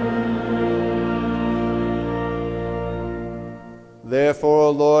 Therefore,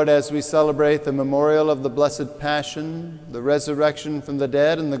 O Lord, as we celebrate the memorial of the Blessed Passion, the resurrection from the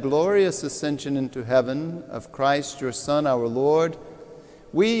dead, and the glorious ascension into heaven of Christ, your Son, our Lord,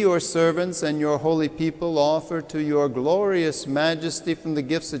 we, your servants and your holy people, offer to your glorious majesty from the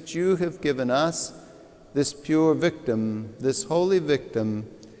gifts that you have given us this pure victim, this holy victim,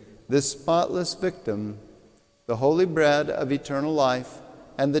 this spotless victim, the holy bread of eternal life,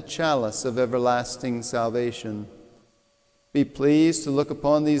 and the chalice of everlasting salvation. Be pleased to look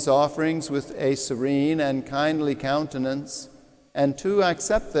upon these offerings with a serene and kindly countenance, and to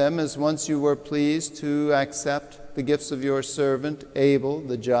accept them as once you were pleased to accept the gifts of your servant Abel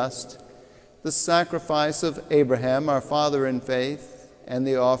the just, the sacrifice of Abraham, our father in faith, and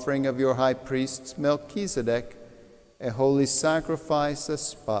the offering of your high priest Melchizedek, a holy sacrifice, a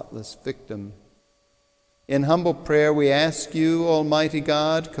spotless victim. In humble prayer we ask you, Almighty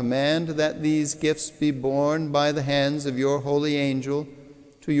God, command that these gifts be borne by the hands of your holy angel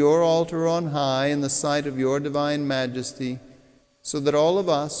to your altar on high in the sight of your divine majesty, so that all of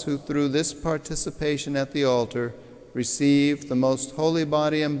us who through this participation at the altar receive the most holy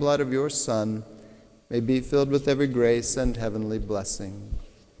body and blood of your Son may be filled with every grace and heavenly blessing.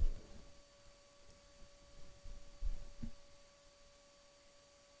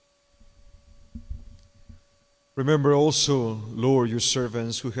 Remember also, Lord, your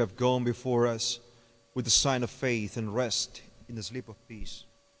servants who have gone before us with the sign of faith and rest in the sleep of peace.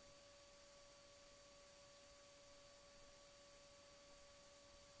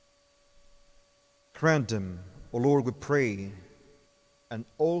 Grant them, O Lord, we pray, and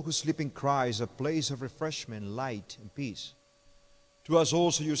all who sleep in Christ a place of refreshment, light, and peace. To us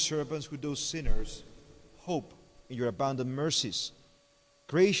also, your servants, who those sinners hope in your abundant mercies,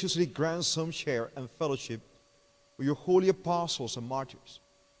 graciously grant some share and fellowship with your holy apostles and martyrs,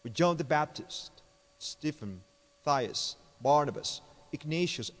 with John the Baptist, Stephen, Matthias, Barnabas,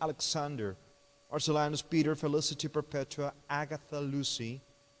 Ignatius, Alexander, Arcellanus, Peter, Felicity, Perpetua, Agatha, Lucy,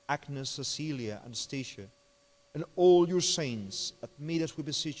 Agnes, Cecilia, Anastasia, and all your saints. Admit us, we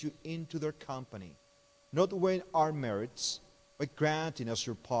beseech you, into their company, not weighing our merits, but granting us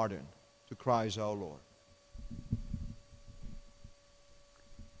your pardon, to Christ our Lord.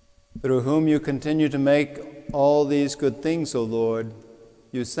 Through whom you continue to make all these good things, O Lord,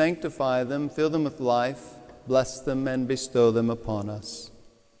 you sanctify them, fill them with life, bless them, and bestow them upon us.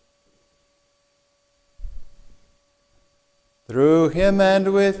 Through him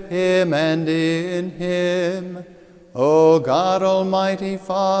and with him and in him, O God, Almighty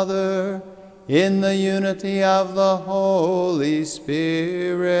Father, in the unity of the Holy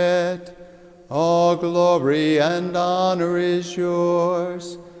Spirit, all glory and honor is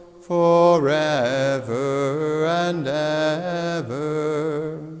yours forever and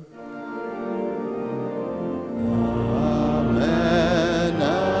ever. Amen.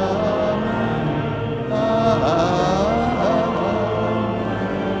 Amen.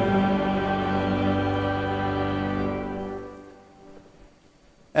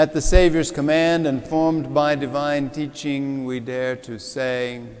 At the Savior's command, and formed by divine teaching, we dare to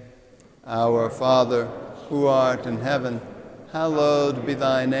say, Our Father, who art in heaven, hallowed be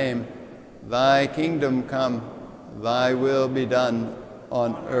thy name. Thy kingdom come, thy will be done,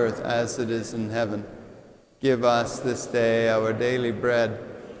 on earth as it is in heaven. Give us this day our daily bread,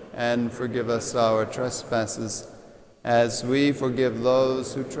 and forgive us our trespasses, as we forgive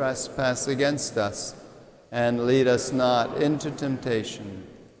those who trespass against us. And lead us not into temptation,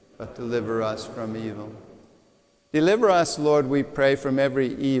 but deliver us from evil. Deliver us, Lord, we pray, from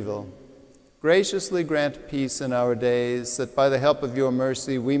every evil. Graciously grant peace in our days, that by the help of your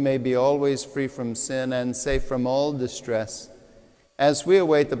mercy we may be always free from sin and safe from all distress, as we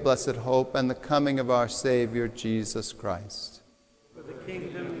await the blessed hope and the coming of our Savior, Jesus Christ. For the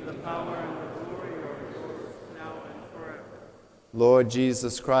kingdom, the power, and the glory are yours, now and forever. Lord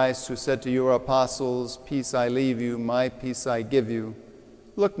Jesus Christ, who said to your apostles, Peace I leave you, my peace I give you,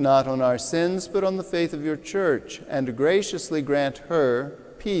 look not on our sins, but on the faith of your church, and graciously grant her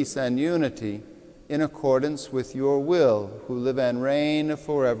peace and unity in accordance with your will, who live and reign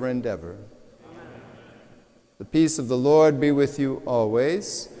forever and ever. Amen. The peace of the Lord be with you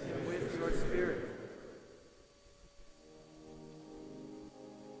always. And with your spirit.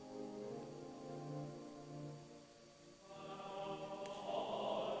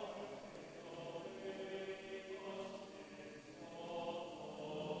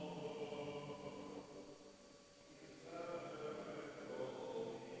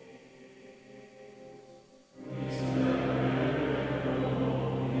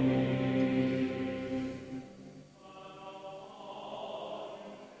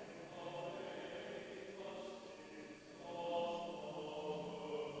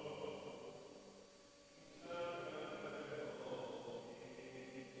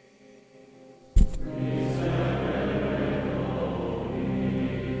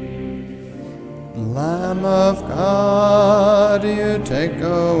 Lamb of God, you take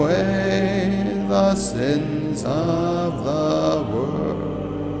away the sins of the world.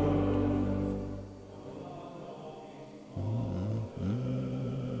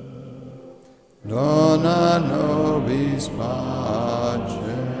 Dona nobis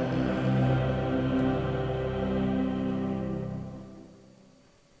pacem.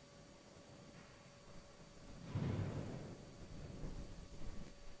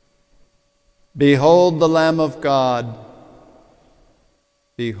 Behold the Lamb of God.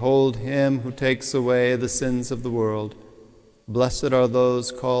 Behold him who takes away the sins of the world. Blessed are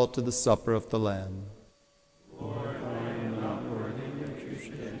those called to the supper of the Lamb. Lord, I am not worthy that you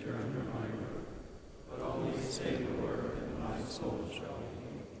should enter under my roof, but only say the word, and my soul shall be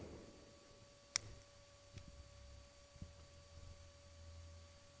healed.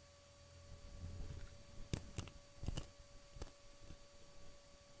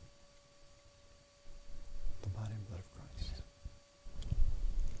 The body and blood of Christ.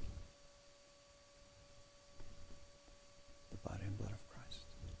 The body and blood of Christ.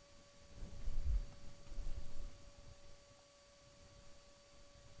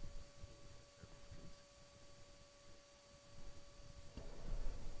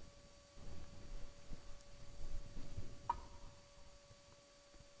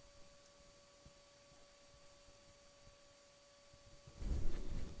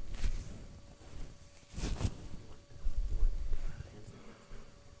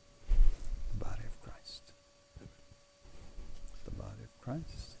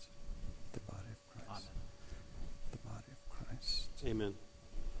 Christ. The body of Christ. The body of Christ. Amen.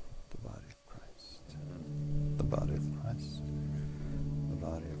 The body of Christ. The body of Christ. The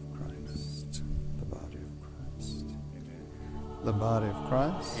body of Christ. The body of Christ. The body of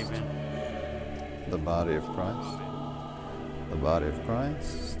Christ. Amen. The body of Christ. The body of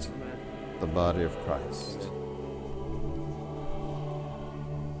Christ. The body of Christ.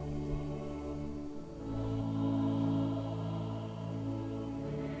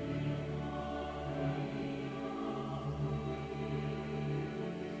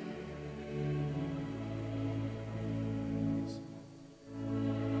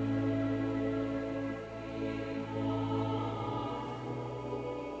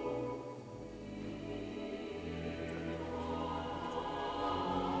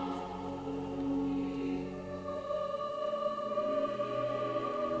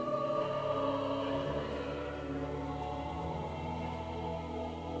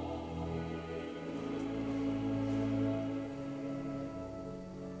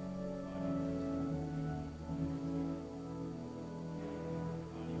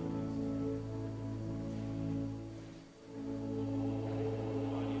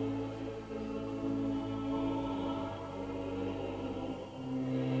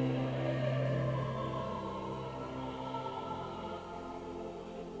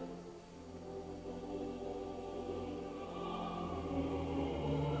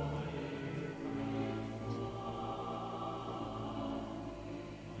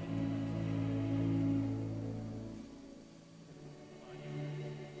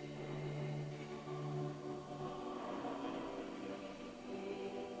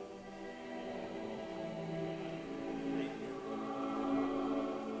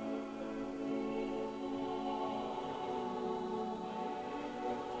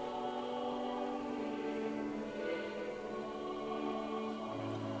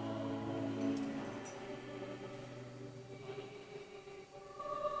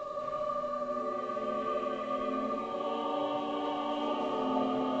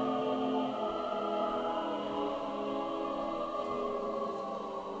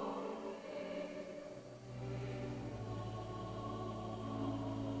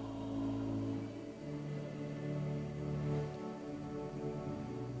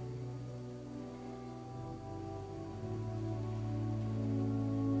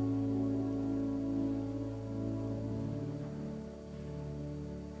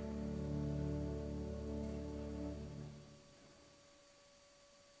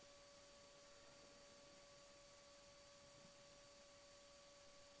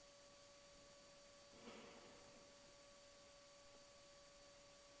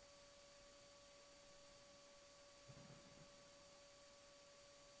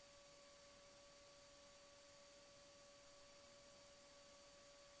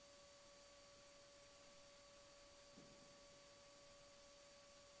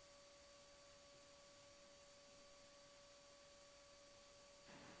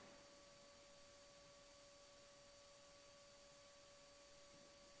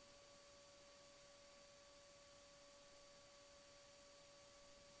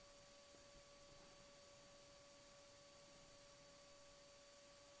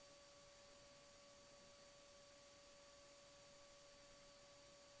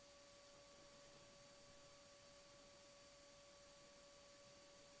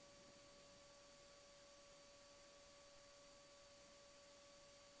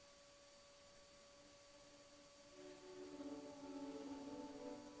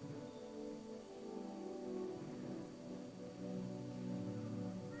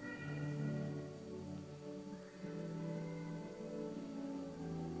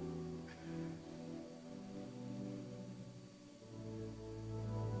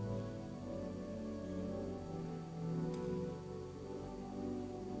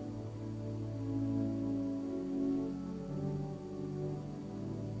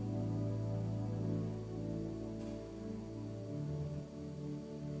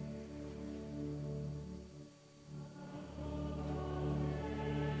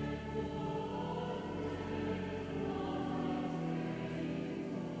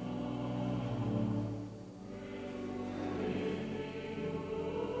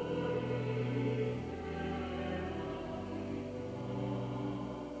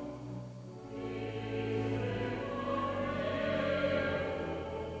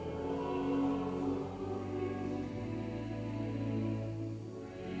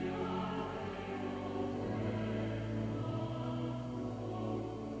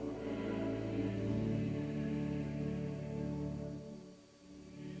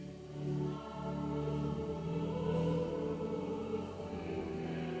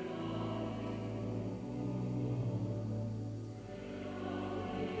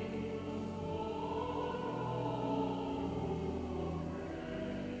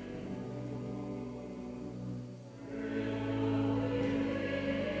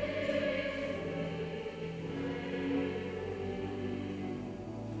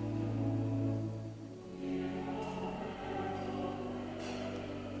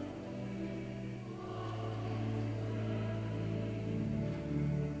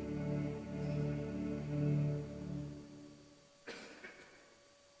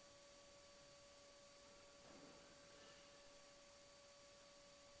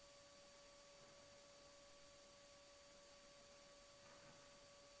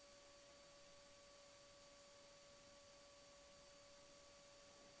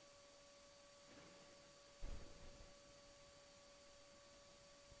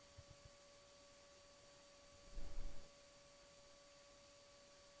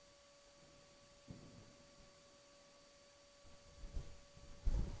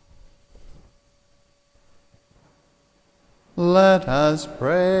 Let us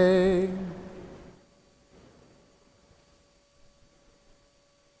pray.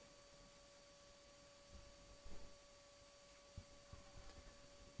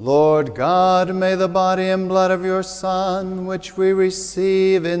 Lord God, may the body and blood of your Son, which we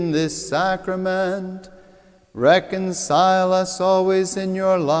receive in this sacrament, reconcile us always in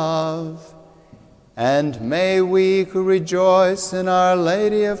your love. And may we who rejoice in Our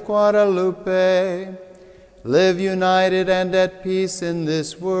Lady of Guadalupe live united and at peace in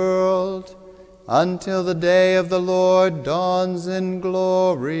this world until the day of the Lord dawns in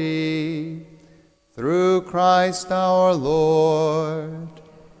glory. Through Christ our Lord.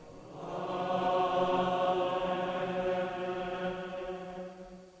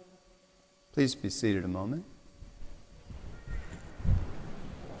 Please be seated a moment.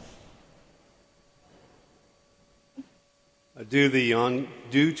 Due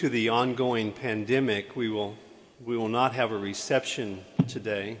to the ongoing pandemic, we will not have a reception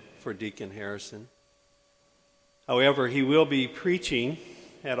today for Deacon Harrison. However, he will be preaching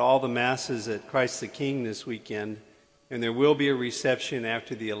at all the masses at Christ the King this weekend, and there will be a reception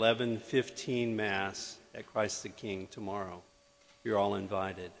after the 11:15 Mass at Christ the King tomorrow. You're all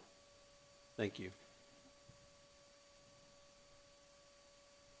invited. Thank you.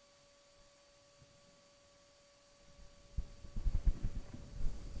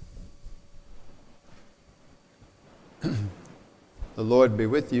 The Lord be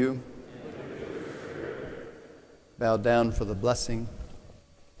with you. Bow down for the blessing.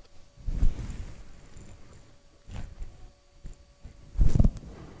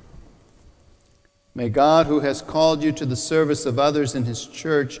 May God, who has called you to the service of others in His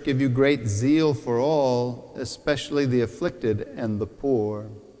church, give you great zeal for all, especially the afflicted and the poor.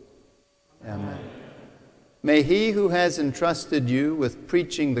 Amen. May He who has entrusted you with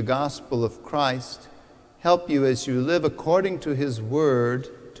preaching the gospel of Christ help you as you live according to His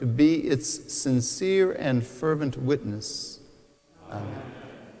word to be its sincere and fervent witness. Amen.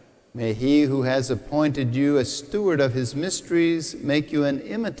 May He who has appointed you a steward of His mysteries make you an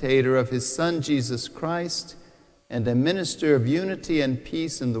imitator of His Son, Jesus Christ, and a minister of unity and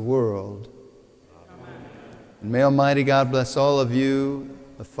peace in the world. Amen. And may Almighty God bless all of you,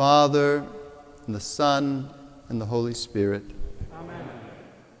 the Father, and the Son, and the Holy Spirit. Amen.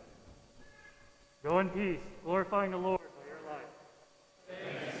 Go in peace, glorifying the Lord.